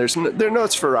 come on, they're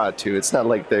Nosferatu. It's not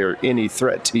like they're any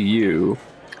threat to you.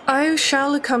 I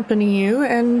shall accompany you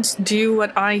and do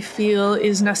what I feel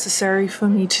is necessary for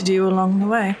me to do along the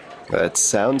way. That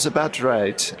sounds about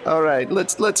right. All right,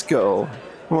 let's go.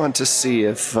 I want to see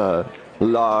if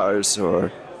Lars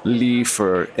or Leif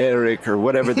or Eric or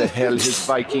whatever the hell his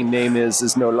Viking name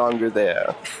is no longer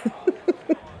there.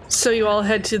 So you all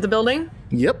head to the building?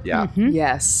 Yep. Yeah.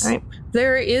 Yes. Right.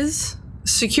 There is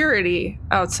security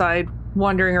outside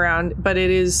wandering around, but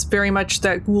it is very much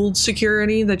that Gould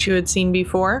security that you had seen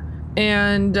before.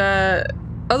 And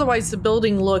otherwise, the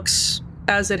building looks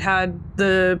as it had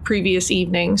the previous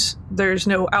evenings. There's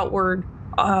no outward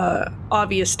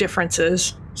obvious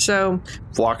differences. So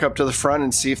Walk up to the front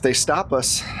and see if they stop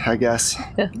us, I guess.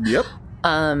 Yep.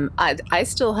 I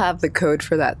still have the code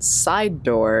for that side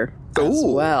door as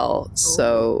Ooh. well,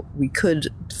 so we could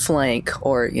flank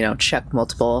or check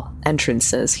multiple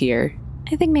entrances here.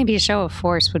 I think maybe a show of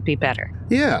force would be better.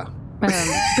 Yeah. But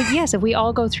yes, if we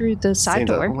all go through the side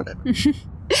door. Whatever.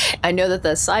 I know that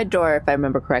the side door, if I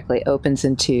remember correctly, opens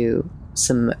into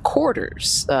some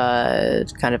quarters,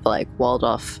 kind of like walled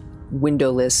off,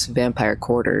 windowless vampire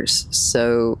quarters.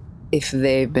 So if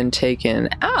they've been taken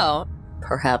out,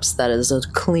 perhaps that is a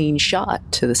clean shot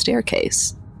to the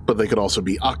staircase. But they could also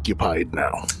be occupied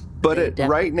now. But Definitely.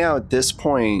 right now, at this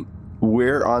point,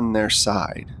 we're on their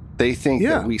side. They think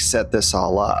Yeah. that we set this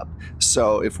all up.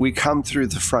 So if we come through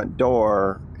the front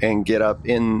door and get up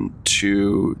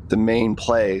into the main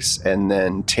place and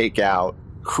then take out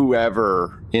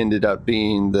whoever ended up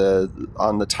being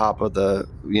on the top of the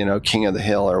king of the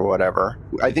hill or whatever,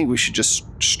 I think we should just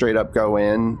straight up go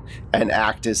in and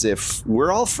act as if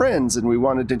we're all friends and we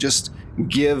wanted to just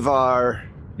give our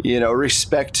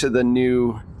respect to the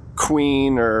new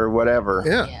queen or whatever.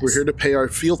 Yeah, Yes. we're here to pay our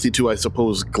fealty to, I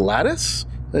suppose, Gladys?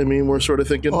 I mean, we're sort of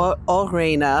thinking... Or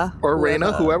Raina. Or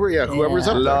Raina, whoever's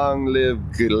up there. Long live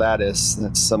Gladys.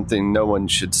 That's something no one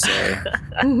should say.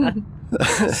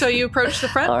 So you approach the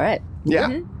front, All right.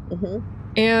 Yeah.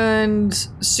 and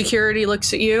security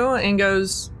looks at you and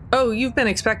goes, "Oh, you've been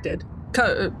expected.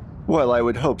 Well, I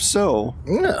would hope so.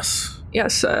 Yes.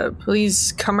 Yes,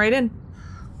 please come right in."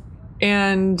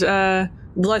 And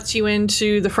lets you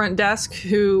into the front desk,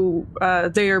 who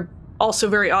they are also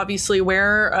very obviously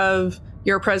aware of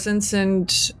your presence,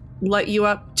 and let you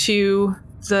up to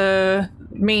the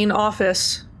main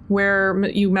office where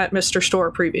you met Mr.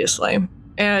 Storr previously.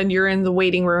 And you're in the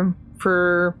waiting room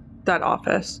for that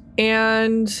office.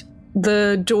 And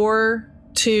the door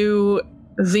to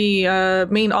the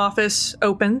main office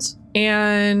opens,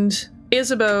 and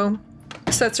Isabeau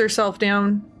sets herself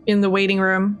down in the waiting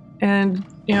room and,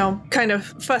 kind of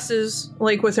fusses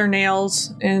like with her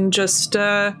nails and just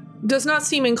does not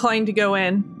seem inclined to go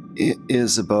in.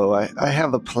 Isabeau, I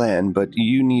have a plan, but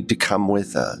you need to come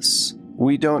with us.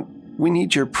 We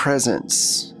need your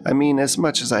presence. I mean, as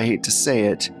much as I hate to say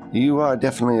it, you are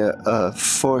definitely a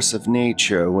force of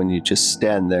nature when you just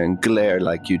stand there and glare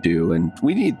like you do, and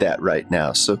we need that right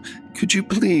now. So could you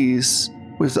please,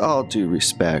 with all due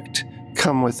respect,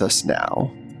 come with us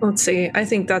now? Let's see. I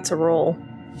think that's a roll.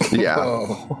 Yeah.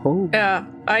 Oh. Yeah,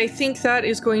 I think that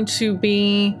is going to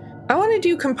be... I want to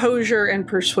do composure and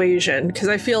persuasion, because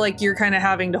I feel like you're kind of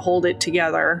having to hold it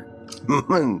together.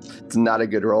 It's not a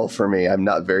good roll for me. I'm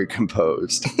not very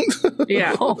composed.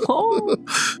 Yeah.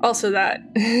 Also that.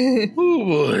 Oh,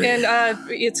 boy. And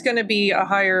it's going to be a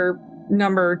higher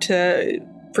number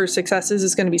for successes.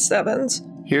 It's going to be 7s.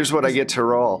 Here's what I get to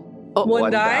roll.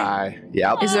 One die?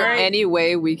 Yep. Is there Alright. any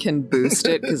way we can boost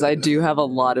it? Because I do have a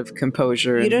lot of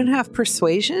composure. You don't have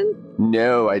persuasion?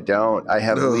 No, I don't. I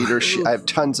have Ugh. leadership. I have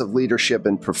tons of leadership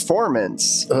and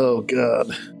performance. Oh, God.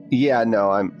 Yeah,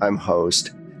 no, I'm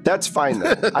host. That's fine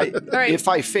though. right. If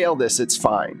I fail this, it's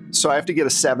fine. So I have to get a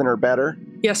 7 or better.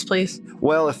 Yes, please.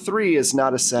 Well, a 3 is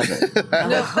not a 7.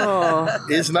 Oh.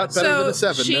 Is not better than a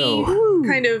 7, she no.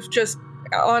 kind of just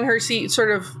on her seat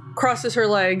sort of crosses her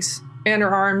legs and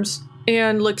her arms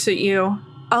and looks at you.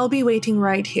 I'll be waiting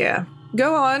right here.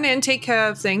 Go on and take care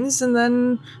of things, and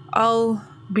then I'll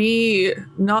be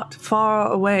not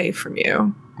far away from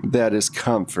you. That is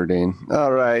comforting.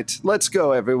 All right, let's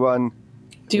go, everyone.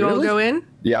 Do you all Really? go in?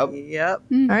 Yep. Yep.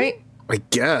 All right. I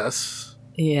guess.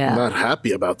 I'm Yeah. not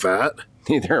happy about that.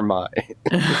 Neither am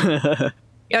I.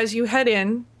 As you head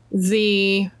in,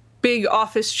 the big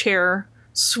office chair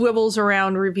swivels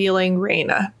around, revealing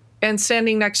Raina. And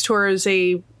standing next to her is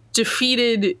a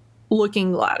defeated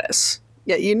looking Gladys.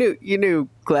 Yeah, you knew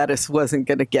Gladys wasn't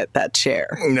going to get that chair.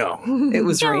 No. It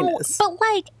was No, Raina's.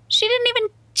 but she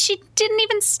didn't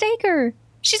even stake her.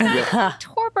 She's not even a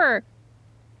torpor.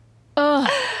 Ugh.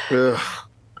 Ugh.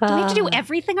 Do we have to do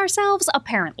everything ourselves?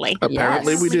 Apparently.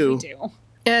 Apparently we do.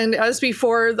 And as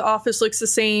before, the office looks the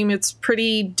same. It's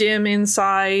pretty dim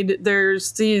inside.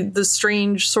 There's the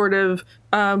strange sort of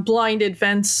blinded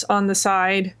vents on the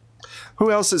side. Who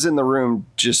else is in the room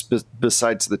just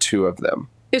besides the two of them?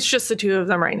 It's just the two of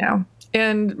them right now.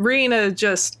 And Raina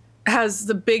just has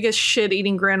the biggest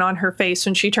shit-eating grin on her face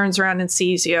when she turns around and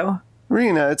sees you.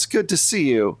 Rena, it's good to see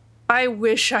you. I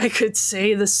wish I could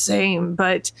say the same,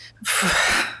 but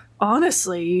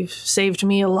honestly, you've saved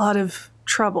me a lot of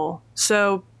trouble.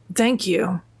 So, thank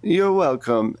you. You're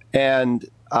welcome. And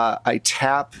I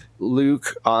tap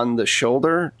Luke on the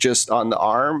shoulder, just on the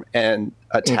arm, and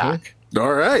attack.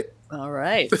 All right. All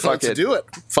right. Fuck Let's it. do it.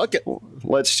 Fuck it.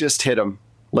 Let's just hit him.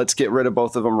 Let's get rid of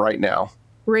both of them right now.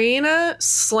 Raina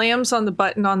slams on the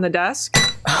button on the desk.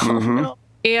 Mhm.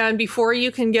 And before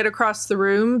you can get across the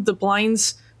room, the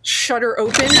blinds shutter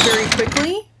open very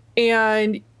quickly,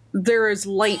 and there is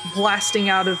light blasting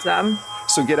out of them.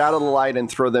 So get out of the light and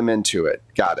throw them into it.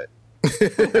 Got it.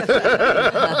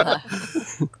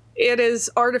 It is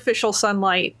artificial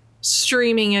sunlight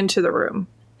streaming into the room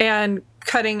and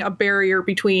cutting a barrier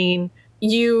between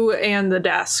you and the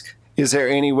desk. Is there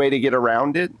any way to get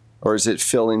around it, or is it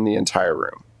filling the entire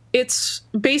room? It's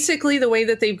basically the way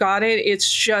that they've got it.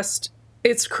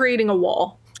 It's creating a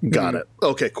wall. Got it.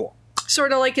 Okay, cool.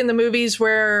 Sort of like in the movies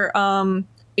where,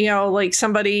 like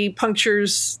somebody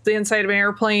punctures the inside of an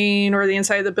airplane or the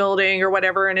inside of the building or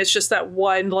whatever, and it's just that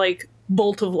one like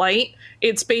bolt of light.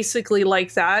 It's basically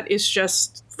like that. It's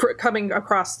just coming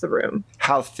across the room.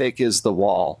 How thick is the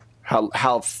wall?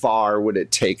 How far would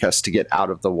it take us to get out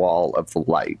of the wall of the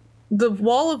light? The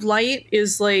wall of light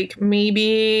is like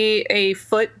maybe a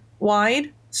foot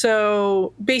wide.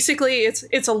 So basically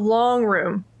it's a long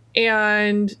room,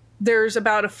 and there's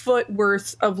about a foot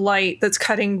worth of light that's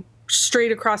cutting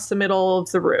straight across the middle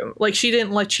of the room. Like, she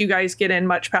didn't let you guys get in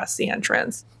much past the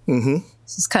entrance. Mm-hmm.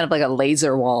 This is kind of like a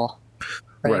laser wall.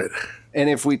 Right. And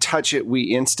if we touch it, we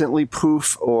instantly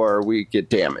poof or we get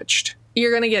damaged.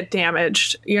 You're going to get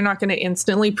damaged. You're not going to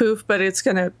instantly poof, but it's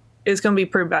going to be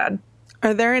pretty bad.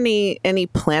 Are there any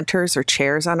planters or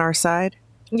chairs on our side?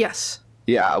 Yes.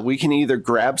 Yeah, we can either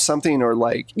grab something or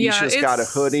like Yeah, Isha's got a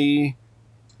it's- hoodie.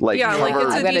 Like Yeah, like cover-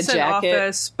 it's I've a got a decent jacket.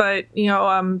 office, but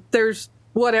there's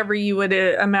whatever you would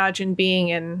imagine being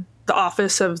in the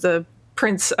office of the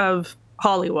Prince of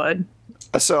Hollywood.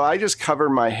 So I just cover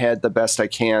my head the best I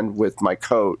can with my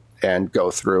coat and go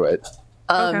through it.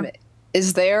 Okay.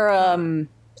 Is there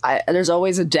there's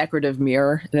always a decorative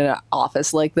mirror in an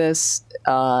office like this,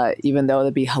 even though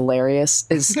it'd be hilarious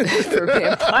is for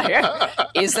vampire.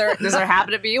 Does there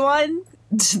happen to be one?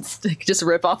 Just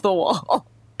rip off the wall.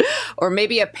 Or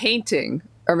maybe a painting.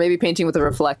 Or maybe painting with a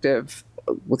reflective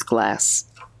with glass.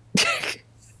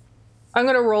 I'm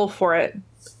going to roll for it.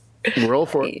 Roll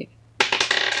for it.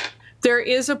 There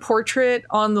is a portrait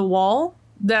on the wall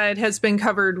that has been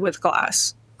covered with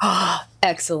glass.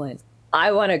 Excellent.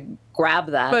 I want to grab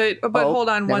that. But hold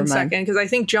on never one mind. second, because I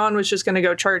think John was just going to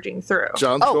go charging through.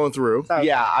 John's going through.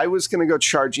 Yeah, I was going to go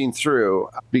charging through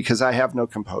because I have no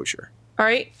composure. All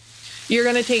right. You're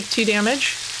going to take 2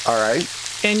 damage, All right.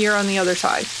 and you're on the other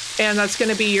side. And that's going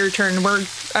to be your turn.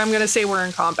 I'm going to say we're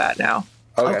in combat now.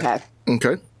 Okay.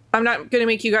 Okay. I'm not going to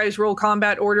make you guys roll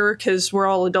combat order because we're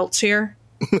all adults here.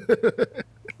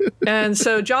 And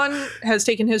so John has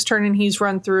taken his turn and he's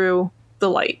run through the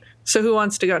light. So who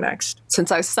wants to go next?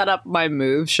 Since I set up my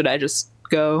move, should I just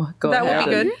go That ahead? would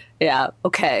be good. Yeah.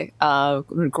 Okay. I'm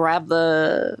gonna grab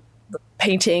the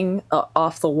painting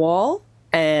off the wall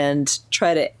and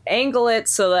try to angle it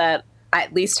so that I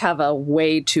at least have a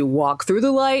way to walk through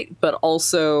the light, but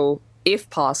also, if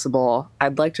possible,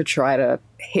 I'd like to try to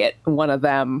hit one of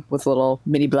them with a little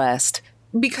mini blast.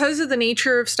 Because of the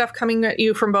nature of stuff coming at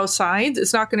you from both sides,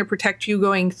 it's not going to protect you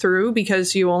going through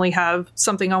because you only have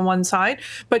something on one side.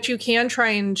 But you can try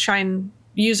and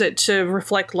use it to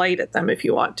reflect light at them if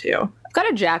you want to. I've got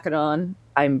a jacket on.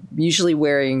 I'm usually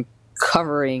wearing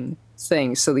covering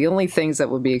things, so the only things that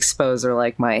would be exposed are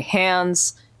like my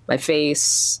hands, my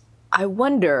face. I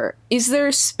wonder, is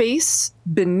there space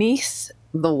beneath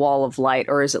the wall of light,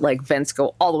 or is it like vents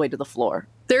go all the way to the floor?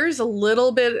 There's a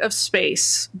little bit of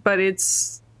space, but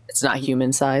it's It's not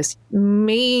human sized.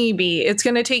 maybe it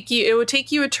would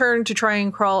take you a turn to try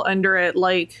and crawl under it,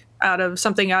 like out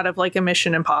of like a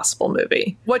Mission Impossible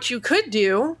movie. What you could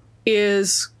do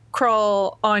is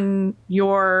crawl on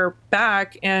your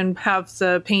back and have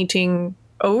the painting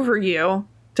over you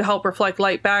to help reflect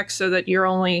light back so that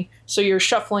you're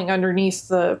shuffling underneath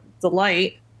the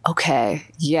light. Okay,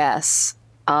 yes.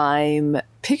 I'm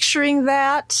picturing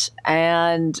that,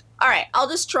 and all right, I'll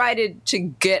just try to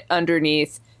get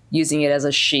underneath using it as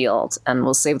a shield, and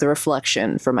we'll save the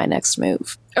reflection for my next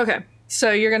move. Okay,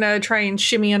 so you're gonna try and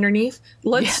shimmy underneath.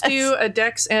 Let's Yes. do a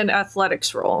Dex and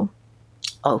Athletics roll.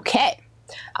 Okay,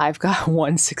 I've got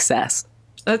 1 success.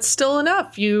 That's still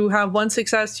enough. You have 1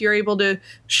 success. You're able to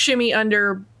shimmy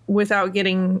under without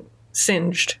getting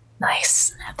singed.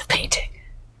 Nice. I have the painting.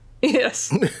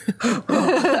 Yes.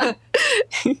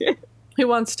 Who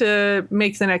wants to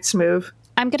make the next move?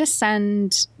 I'm going to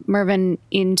send Mervyn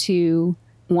into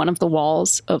one of the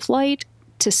walls of light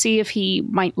to see if he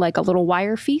might like a little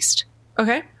wire feast.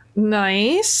 Okay.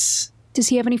 Nice. Does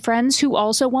he have any friends who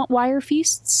also want wire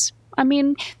feasts? I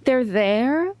mean, they're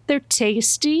there, they're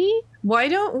tasty. Why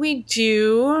don't we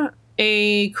do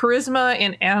a charisma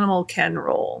and animal ken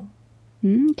roll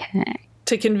Okay.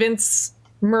 to convince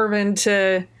Mervyn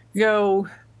to go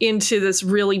into this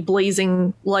really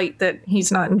blazing light that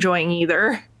he's not enjoying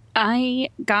either. I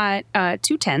got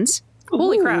 2 10s.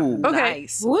 Holy crap. Ooh. Okay.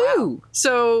 Nice. Woo!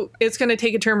 So it's going to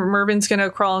take a turn. Mervyn's going to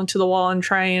crawl into the wall and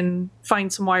try and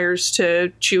find some wires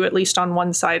to chew at least on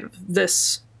one side of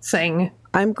this thing.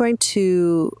 I'm going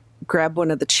to grab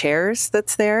one of the chairs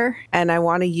that's there, and I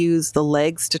want to use the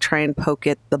legs to try and poke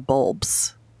at the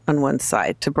bulbs on one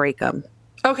side to break them.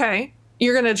 Okay.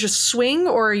 You're going to just swing,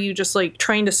 or are you just like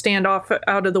trying to stand off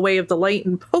out of the way of the light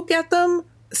and poke at them?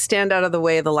 Stand out of the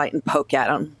way of the light and poke at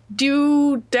them.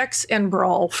 Do Dex and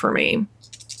Brawl for me.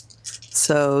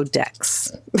 So,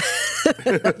 Dex.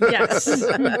 Yes.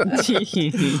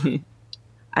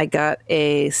 I got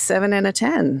a 7 and a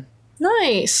 10.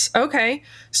 Nice. Okay.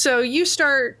 So you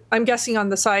start, I'm guessing, on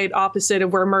the side opposite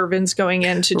of where Mervyn's going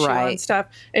in to chew on Right. stuff,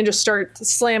 and just start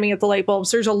slamming at the light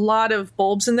bulbs. There's a lot of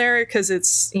bulbs in there because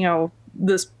it's,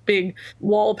 this big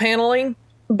wall paneling.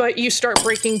 But you start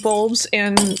breaking bulbs,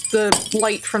 and the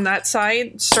light from that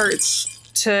side starts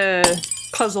to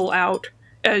puzzle out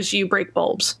as you break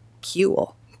bulbs.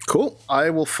 Cool. Cool. I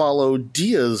will follow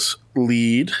Dia's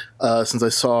lead since I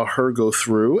saw her go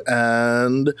through,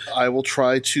 and I will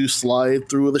try to slide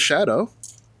through the shadow.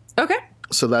 Okay.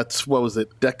 So that's, what was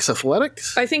it, Dex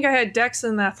Athletics? I think I had Dex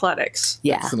and Athletics.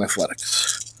 Yeah. Dex and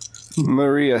Athletics.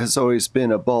 Maria has always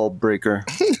been a bulb breaker.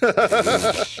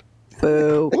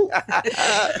 Boo.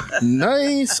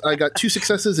 Nice. I got 2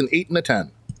 successes, an 8 and a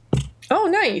 10. Oh,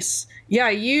 nice. Yeah,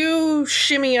 you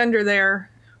shimmy under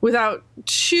there without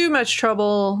too much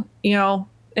trouble,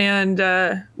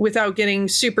 and without getting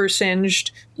super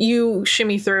singed. You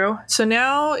shimmy through. So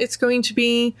now it's going to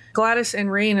be Gladys and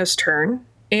Raina's turn,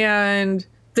 and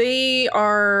they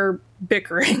are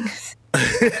bickering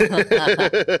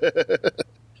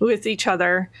with each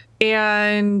other.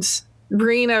 And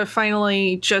Raina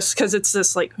finally, just because it's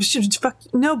this like, fuck,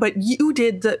 no, but you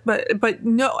did that, but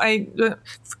no,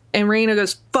 and Raina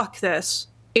goes, fuck this,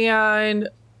 and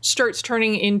starts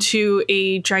turning into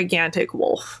a gigantic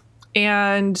wolf.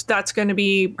 And that's going to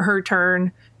be her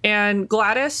turn. And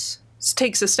Gladys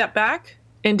takes a step back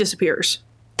and disappears.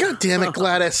 God damn it,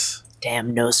 Gladys.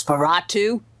 Damn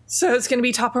Nosferatu. So it's going to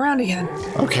be top around again.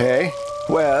 Okay.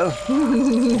 Well,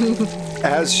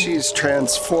 as she's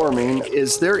transforming,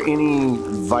 is there any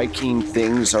Viking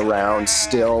things around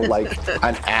still, like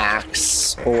an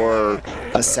axe or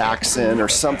a Saxon or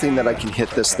something that I can hit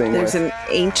this thing There's with? an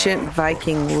ancient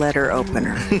Viking letter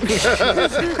opener.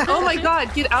 Oh my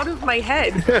God, get out of my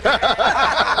head.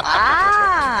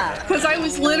 Ah! Because I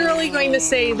was literally going to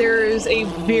say there is a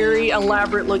very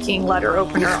elaborate looking letter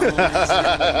opener.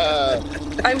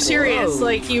 I'm serious. Whoa.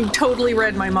 Like, you totally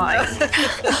read my mind.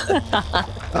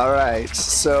 All right,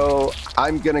 so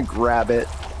I'm going to grab it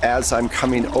as I'm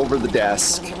coming over the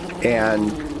desk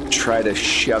and try to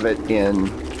shove it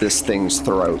in this thing's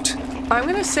throat. I'm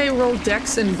going to say roll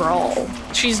Dex and Brawl.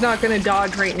 She's not going to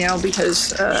dodge right now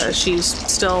because she's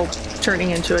still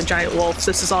turning into a giant wolf.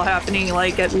 This is all happening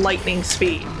like at lightning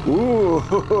speed. Ooh,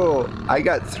 I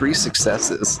got 3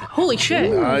 successes. Holy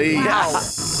shit.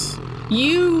 Nice.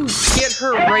 You get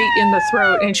her right in the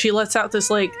throat, and she lets out this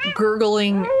like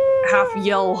gurgling half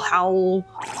yell howl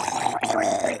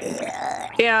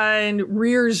and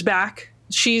rears back.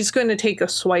 She's going to take a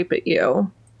swipe at you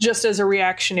just as a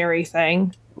reactionary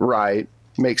thing. Right,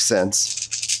 makes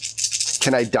sense.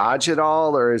 Can I dodge it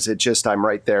all, or is it just I'm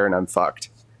right there and I'm fucked?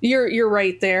 You're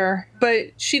right there,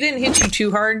 but she didn't hit you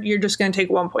too hard. You're just going to take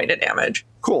 1 point of damage.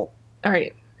 Cool. All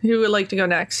right. Who would like to go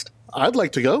next? I'd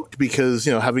like to go because,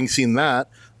 having seen that,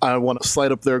 I want to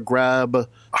slide up there, grab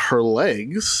her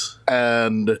legs,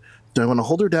 and do I want to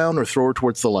hold her down or throw her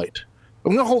towards the light?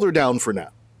 I'm going to hold her down for now.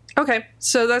 Okay,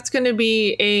 so that's going to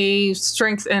be a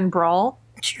strength and brawl.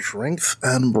 Strength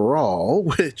and brawl,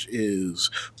 which is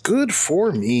good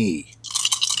for me.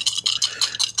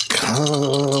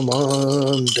 Come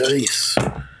on, dice.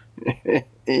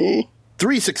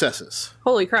 3 successes.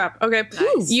 Holy crap. Okay.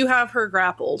 You have her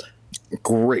grappled.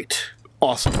 Great.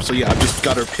 Awesome. So yeah, I've just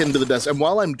got her pinned to the desk. And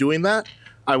while I'm doing that,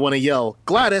 I want to yell,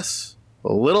 Gladys,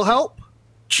 a little help?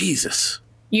 Jesus.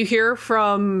 You hear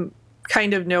from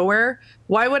kind of nowhere,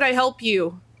 why would I help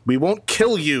you? We won't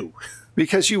kill you.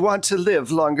 Because you want to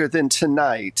live longer than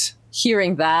tonight.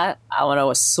 Hearing that, I want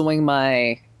to swing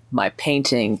my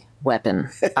painting weapon.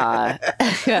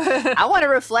 I want to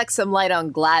reflect some light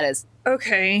on Gladys.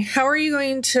 Okay, how are you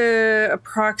going to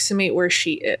approximate where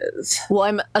she is? Well,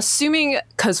 I'm assuming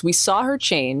because we saw her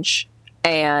change,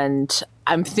 and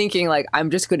I'm thinking like I'm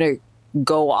just going to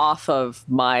go off of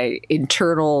my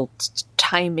internal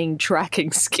timing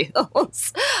tracking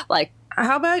skills. Like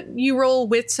How about you roll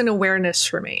wits and awareness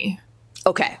for me?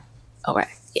 Okay.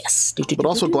 Yes. But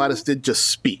also Gladys did just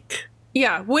speak.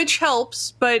 Yeah, which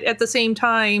helps, but at the same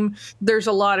time, there's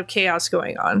a lot of chaos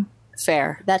going on.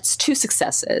 Fair. That's 2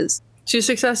 successes. 2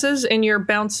 successes, and you're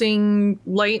bouncing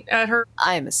light at her.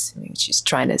 I'm assuming she's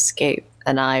trying to escape,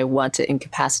 and I want to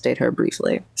incapacitate her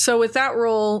briefly. So with that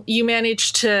roll, you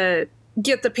manage to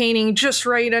get the painting just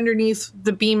right underneath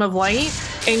the beam of light,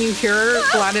 and you hear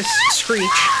Gladys screech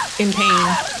in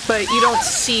pain, but you don't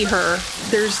see her.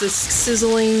 There's this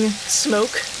sizzling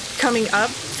smoke coming up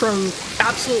from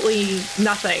absolutely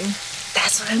nothing.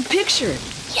 That's what I'm picturing.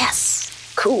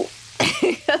 Yes. Cool.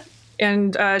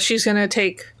 And she's going to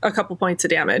take a couple points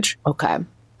of damage. Okay.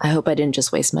 I hope I didn't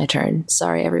just waste my turn.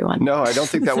 Sorry, everyone. No, I don't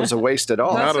think that was a waste at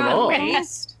all. Not at all.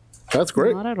 Waste. That's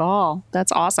great. Not at all.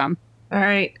 That's awesome. All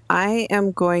right. I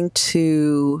am going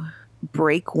to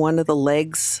break one of the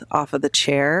legs off of the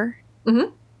chair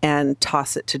and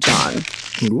toss it to John.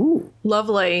 Ooh.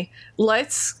 Lovely.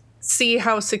 Let's see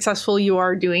how successful you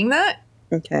are doing that.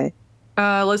 Okay.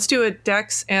 Let's do a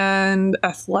dex and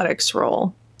athletics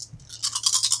roll.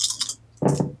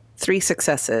 3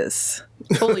 successes.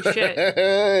 Holy shit.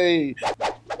 Hey.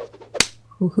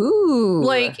 Woohoo.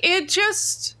 Like, it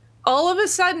just, all of a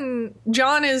sudden,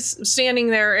 John is standing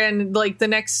there, and like the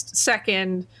next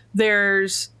second,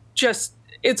 there's just,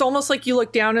 it's almost like you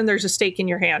look down and there's a stake in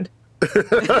your hand. Where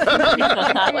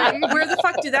the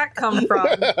fuck did that come from?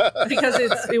 Because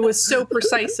it was so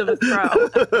precise of a throw.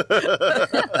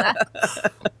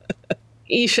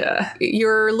 Isha,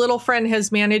 your little friend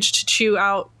has managed to chew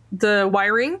out the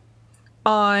wiring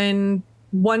on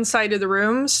one side of the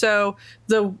room, so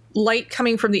the light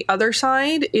coming from the other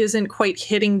side isn't quite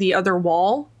hitting the other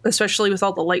wall, especially with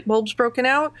all the light bulbs broken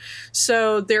out.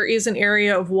 So there is an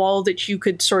area of wall that you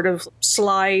could sort of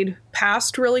slide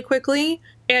past really quickly,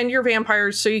 and you're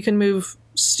vampires, so you can move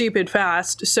stupid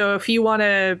fast. So if you want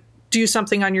to do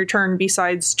something on your turn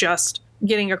besides just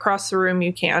getting across the room,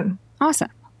 you can. Awesome.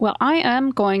 Well, I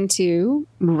am going to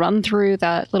run through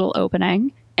that little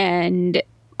opening and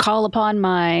call upon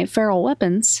my feral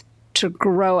weapons to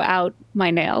grow out my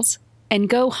nails and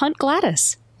go hunt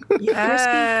Gladys. Crispy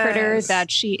critter that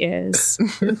she is.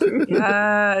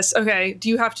 Yes. Okay. Do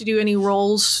you have to do any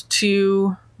rolls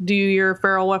to do your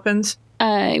feral weapons?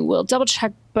 I will double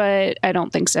check, but I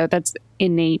don't think so. That's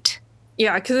innate.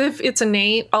 Yeah, because if it's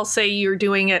innate, I'll say you're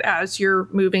doing it as you're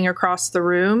moving across the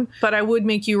room. But I would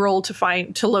make you roll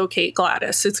to locate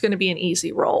Gladys. It's going to be an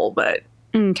easy roll, but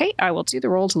Okay, I will do the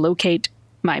roll to locate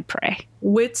my prey.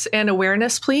 wits and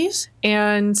awareness, please.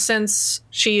 And since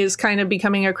she is kind of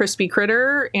becoming a crispy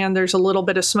critter and there's a little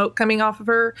bit of smoke coming off of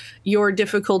her, your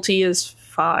difficulty is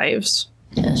 5s.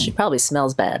 Yeah, she probably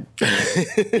smells bad.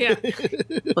 Yeah.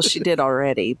 Well, she did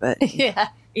already, but Yeah.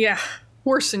 Yeah.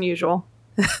 Worse than usual.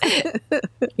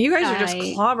 You guys are just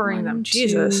clobbering them.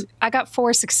 Jesus. I got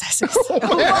 4 successes.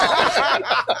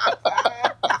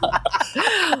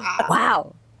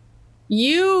 Wow.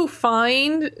 You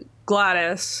find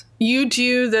Gladys. You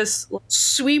do this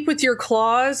sweep with your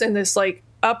claws and this like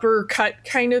uppercut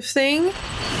kind of thing.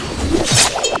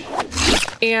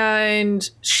 And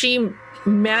she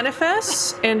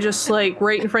manifests and just like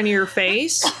right in front of your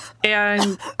face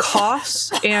and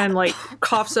coughs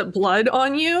up blood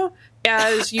on you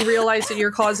as you realize that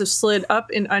your claws have slid up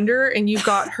and under and you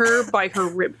got her by her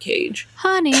rib cage.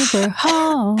 Honey, we're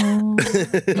home.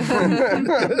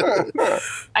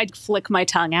 I'd flick my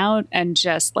tongue out and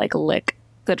just like lick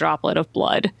the droplet of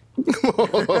blood.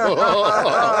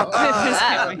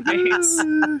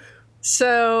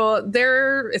 So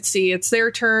it's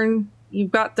their turn.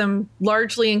 You've got them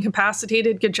largely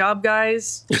incapacitated. Good job,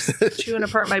 guys. Just chewing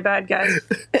apart my bad guy.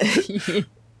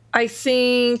 I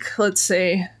think, let's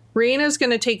see. Raina's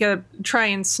going to try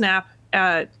and snap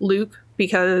at Luke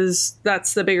because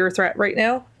that's the bigger threat right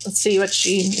now. Let's see if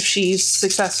she's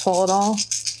successful at all.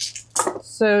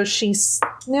 So she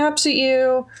snaps at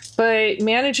you, but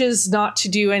manages not to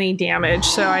do any damage.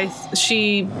 So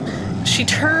she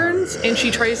turns and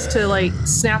she tries to like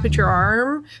snap at your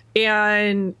arm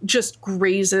and just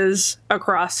grazes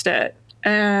across it.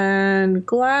 And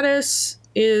Gladys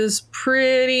is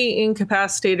pretty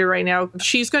incapacitated right now.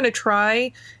 She's going to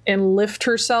try and lift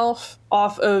herself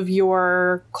off of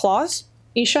your claws,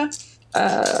 Isha.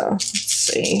 Let's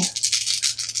see.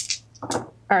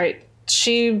 All right.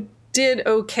 She did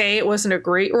okay. It wasn't a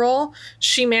great roll.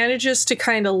 She manages to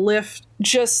kind of lift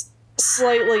just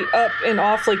slightly up and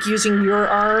off, like using your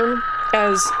arm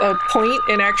as a point,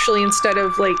 and actually instead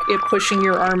of like it pushing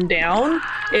your arm down,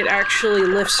 it actually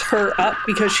lifts her up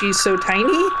because she's so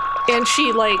tiny. And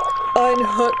she like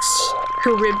unhooks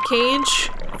her rib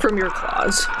cage from your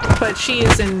claws. But she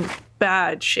is in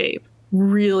bad shape.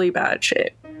 Really bad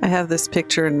shape. I have this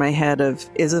picture in my head of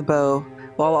Isabeau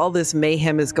while all this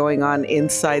mayhem is going on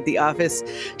inside the office.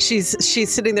 She's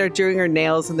sitting there doing her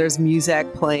nails and there's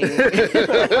music playing.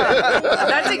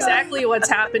 That's exactly what's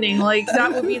happening. Like,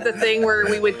 that would be the thing where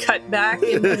we would cut back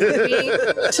in the movie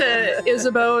to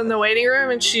Isabeau in the waiting room,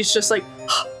 and she's just like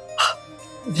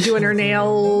doing her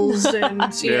nails and,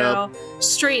 you know,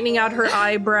 straightening out her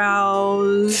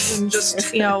eyebrows and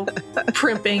just, you know,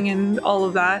 primping and all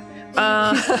of that.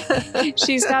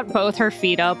 She's got both her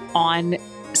feet up on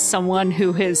someone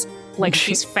who has, like,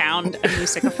 she's found a new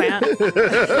sycophant. New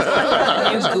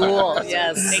ghoul,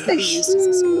 yes. They can be used as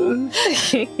a school.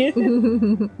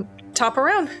 Top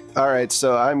around. All right,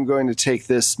 so I'm going to take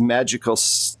this magical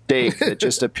stake that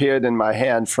just appeared in my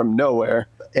hand from nowhere.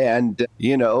 And,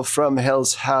 you know, from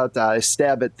hell's heart, I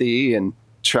stab at thee and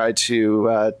try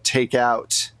to take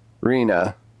out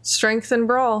Rena. Strength and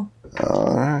brawl.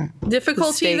 All right.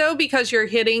 Difficulty, though, because you're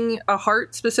hitting a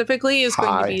heart specifically, is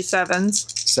going to be 7s.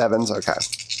 7s, okay.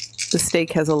 The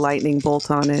stake has a lightning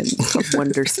bolt on it. A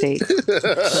wonder stake.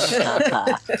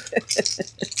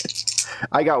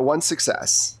 I got 1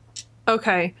 success.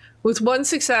 Okay. With 1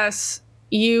 success,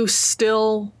 you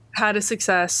still had a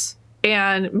success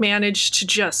and managed to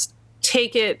just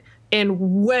take it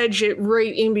and wedge it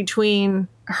right in between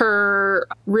her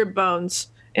rib bones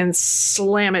and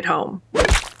slam it home.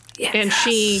 Yes. And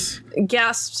she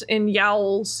gasps and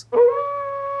yowls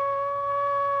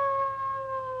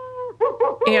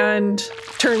and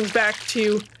turns back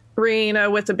to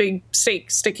Raina with a big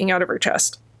stake sticking out of her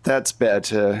chest. That's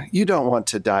better. You don't want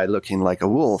to die looking like a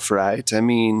wolf, right? I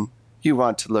mean, you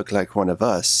want to look like one of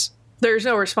us. There's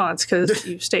no response because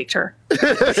you staked her.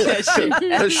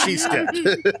 She's dead.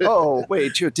 Oh,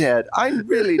 wait, you're dead. I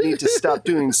really need to stop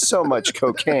doing so much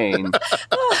cocaine.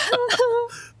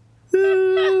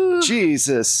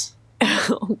 Jesus.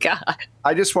 Oh, God.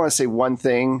 I just want to say one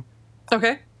thing.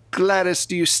 Okay. Gladys,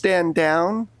 do you stand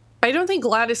down? I don't think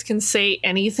Gladys can say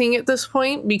anything at this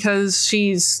point because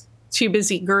she's too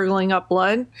busy gurgling up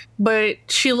blood. But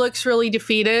she looks really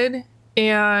defeated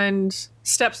and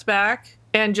steps back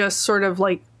and just sort of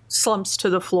like slumps to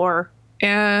the floor.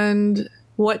 And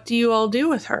what do you all do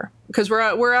with her? Because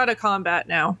we're out of combat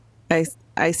now. I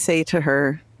say to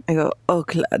her, I go, oh,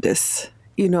 Gladys,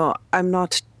 you know, I'm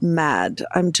not mad.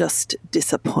 I'm just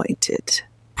disappointed.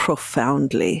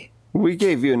 Profoundly. We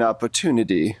gave you an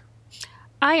opportunity.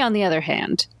 I, on the other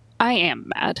hand, I am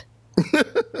mad.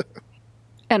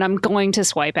 And I'm going to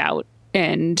swipe out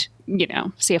and, you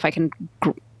know, see if I can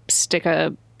stick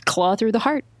a claw through the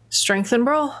heart. Strength and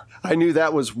brawl. I knew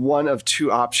that was one of 2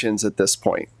 options at this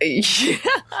point.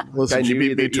 Listen, she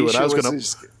beat me to it. I was going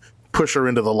to push her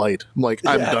into the light. I'm like,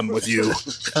 I'm done with you.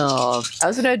 Oh, I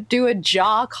was going to do a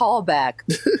jaw callback.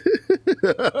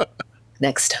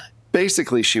 Next time.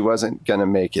 Basically, she wasn't going to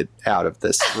make it out of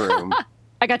this room.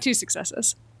 I got 2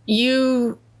 successes.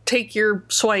 You take your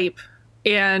swipe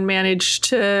and manage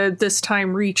to this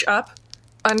time reach up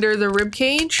under the rib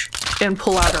cage and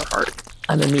pull out her heart.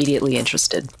 I'm immediately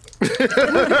interested.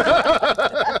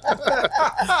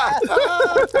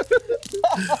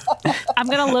 I'm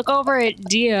going to look over at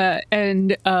Dia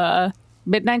and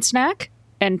Midnight Snack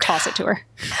and toss it to her.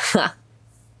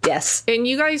 Yes. And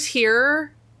you guys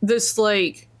hear this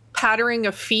like pattering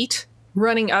of feet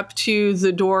running up to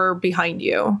the door behind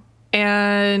you.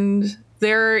 And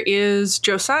there is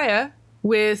Josiah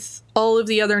with all of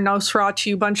the other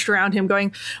Nosferatu bunched around him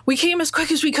going, we came as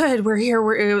quick as we could. We're here.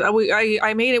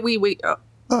 I made it.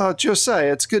 Oh,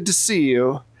 Josiah, it's good to see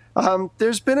you.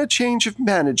 There's been a change of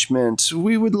management.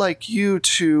 We would like you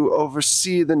to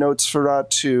oversee the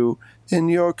Nosferatu in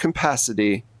your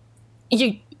capacity.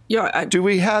 Do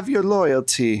we have your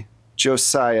loyalty,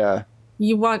 Josiah?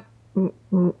 You want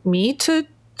me to?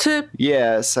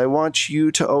 Yes, I want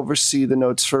you to oversee the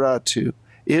Nosferatu.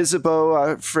 Isabeau,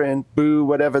 our friend, Boo,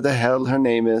 whatever the hell her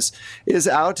name is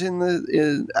out in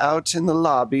the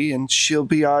lobby, and she'll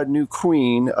be our new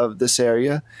queen of this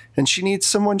area. And she needs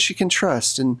someone she can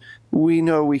trust, and we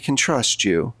know we can trust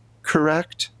you.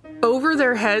 Correct? Over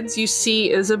their heads, you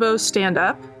see Isabeau stand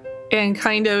up and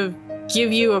kind of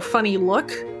give you a funny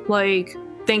look, like,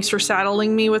 thanks for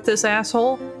saddling me with this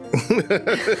asshole.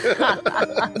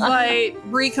 But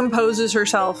recomposes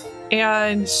herself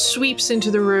and sweeps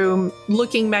into the room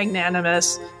looking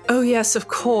magnanimous. Oh yes, of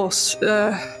course.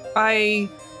 I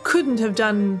couldn't have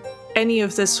done any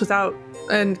of this without,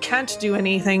 and can't do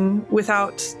anything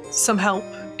without some help.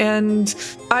 And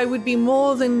I would be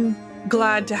more than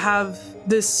glad to have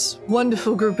this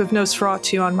wonderful group of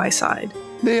Nosferatu on my side.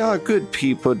 They are good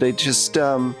people. They just,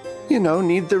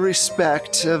 need the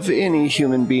respect of any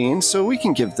human being, so we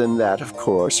can give them that, of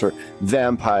course. Or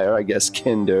vampire, I guess,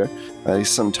 kinder. I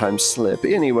sometimes slip.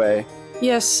 Anyway.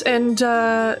 Yes, and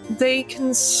they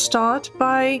can start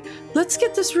by, let's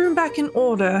get this room back in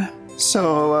order.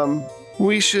 So,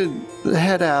 we should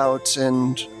head out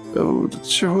and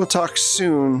sure, we'll talk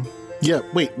soon. Yeah,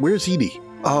 wait, where's Edie?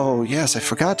 Oh, yes, I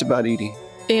forgot about Edie.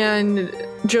 And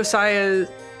Josiah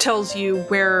tells you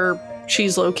where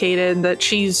she's located, that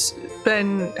she's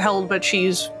been held, but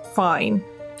she's fine.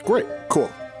 Great, cool.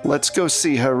 Let's go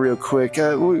see her real quick.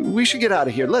 We should get out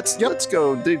of here. Let's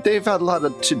go. They've had a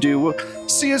lot to do. We'll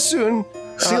see you soon.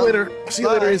 See you later. See you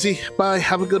later, bye. Izzy. Bye.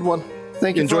 Have a good one.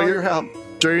 Thank you Enjoy for all your- your help.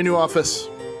 Enjoy your new office.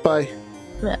 Bye.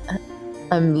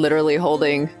 I'm literally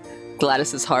holding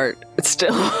Gladys's heart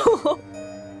still.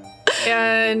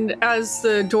 And as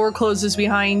the door closes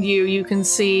behind you, you can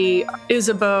see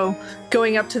Isabeau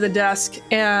going up to the desk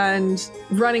and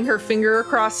running her finger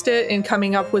across it and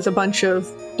coming up with a bunch of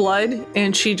blood.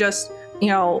 And she just,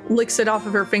 licks it off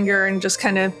of her finger and just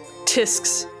kind of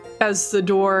tisks as the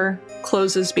door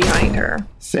closes behind her.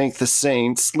 Thank the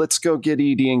saints. Let's go get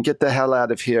Edie and get the hell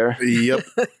out of here. Yep.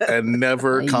 And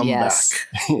never come Yes.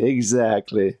 back.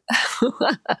 Exactly.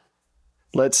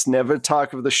 Let's never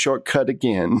talk of the shortcut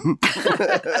again.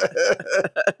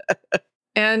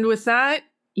 And with that,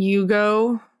 you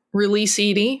go release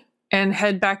Edie and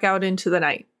head back out into the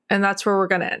night. And that's where we're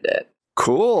going to end it.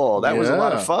 Cool. That was a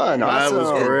lot of Yeah. fun. That was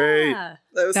Awesome. great.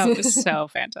 That was so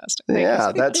fantastic.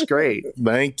 Yeah, that's great.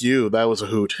 Thank you. That was a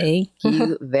hoot. Thank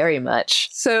you very much.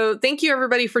 So thank you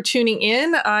everybody for tuning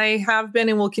in. I have been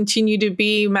and will continue to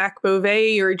be Mac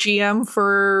Beauvais, your GM,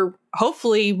 for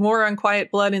hopefully more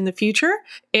Unquiet Blood in the future.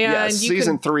 And Yeah, you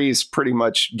season 3 is pretty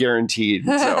much guaranteed.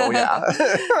 So, yeah.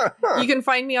 You can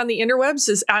find me on the interwebs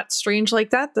as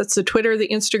 @StrangeLikeThat. That's the Twitter, the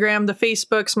Instagram, the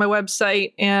Facebooks, my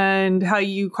website, and how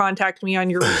you contact me on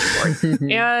your Ouija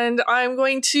board. And I'm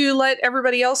going to let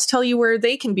everybody else tell you where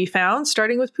they can be found,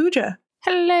 starting with Pooja.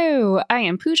 Hello, I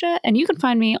am Pooja, and you can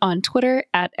find me on Twitter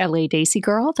at LADaisy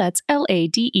That's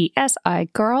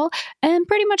LADESI Girl, and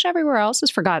pretty much everywhere else is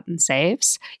Forgotten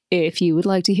Saves. If you would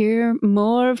like to hear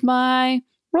more of my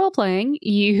role playing,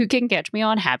 you can catch me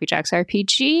on Happy Jacks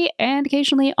RPG and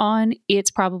occasionally on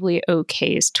It's Probably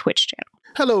OK's Twitch channel.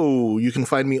 Hello, you can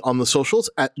find me on the socials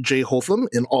at jholtham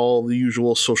in all the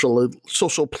usual social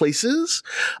places.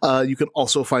 You can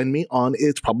also find me on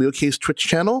It's Probably OK's Twitch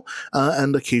channel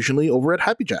and occasionally over at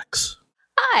Happy Jacks.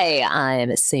 Hi,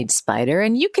 I'm Saint Spider,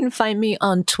 and you can find me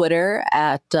on Twitter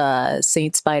at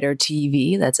Saint Spider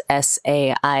TV. That's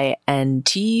SAINT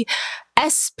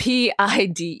SPIDER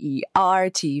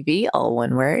all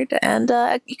one word. And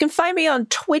you can find me on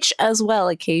Twitch as well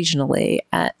occasionally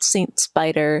at Saint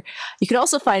Spider. You can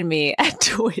also find me at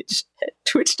Twitch,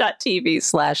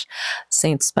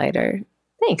 twitch.tv/Saint Spider.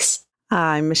 Thanks.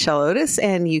 I'm Michelle Otis,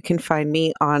 and you can find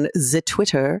me on the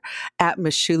Twitter at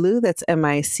Michulu. That's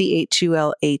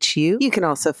MICHULHU. You can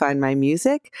also find my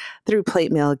music through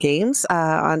Plate Mail Games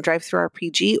on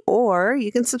DriveThruRPG, or you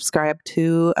can subscribe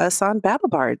to us on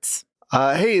BattleBards.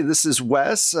 Hey, this is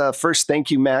Wes. First,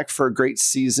 thank you, Mac, for a great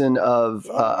season of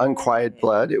Unquiet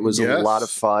Blood. It was a lot of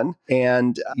fun.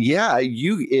 And yeah,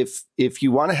 if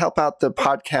you want to help out the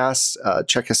podcast,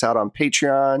 check us out on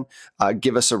Patreon,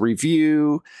 give us a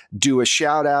review, do a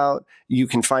shout out. You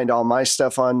can find all my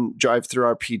stuff on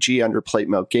DriveThruRPG under Plate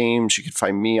Mail Games. You can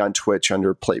find me on Twitch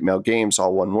under Plate Mail Games,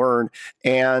 all one word.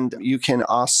 And you can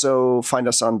also find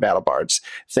us on BattleBards.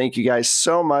 Thank you guys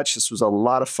so much. This was a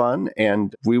lot of fun,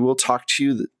 and we will talk to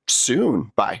you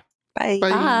soon. Bye. Bye.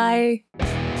 Bye.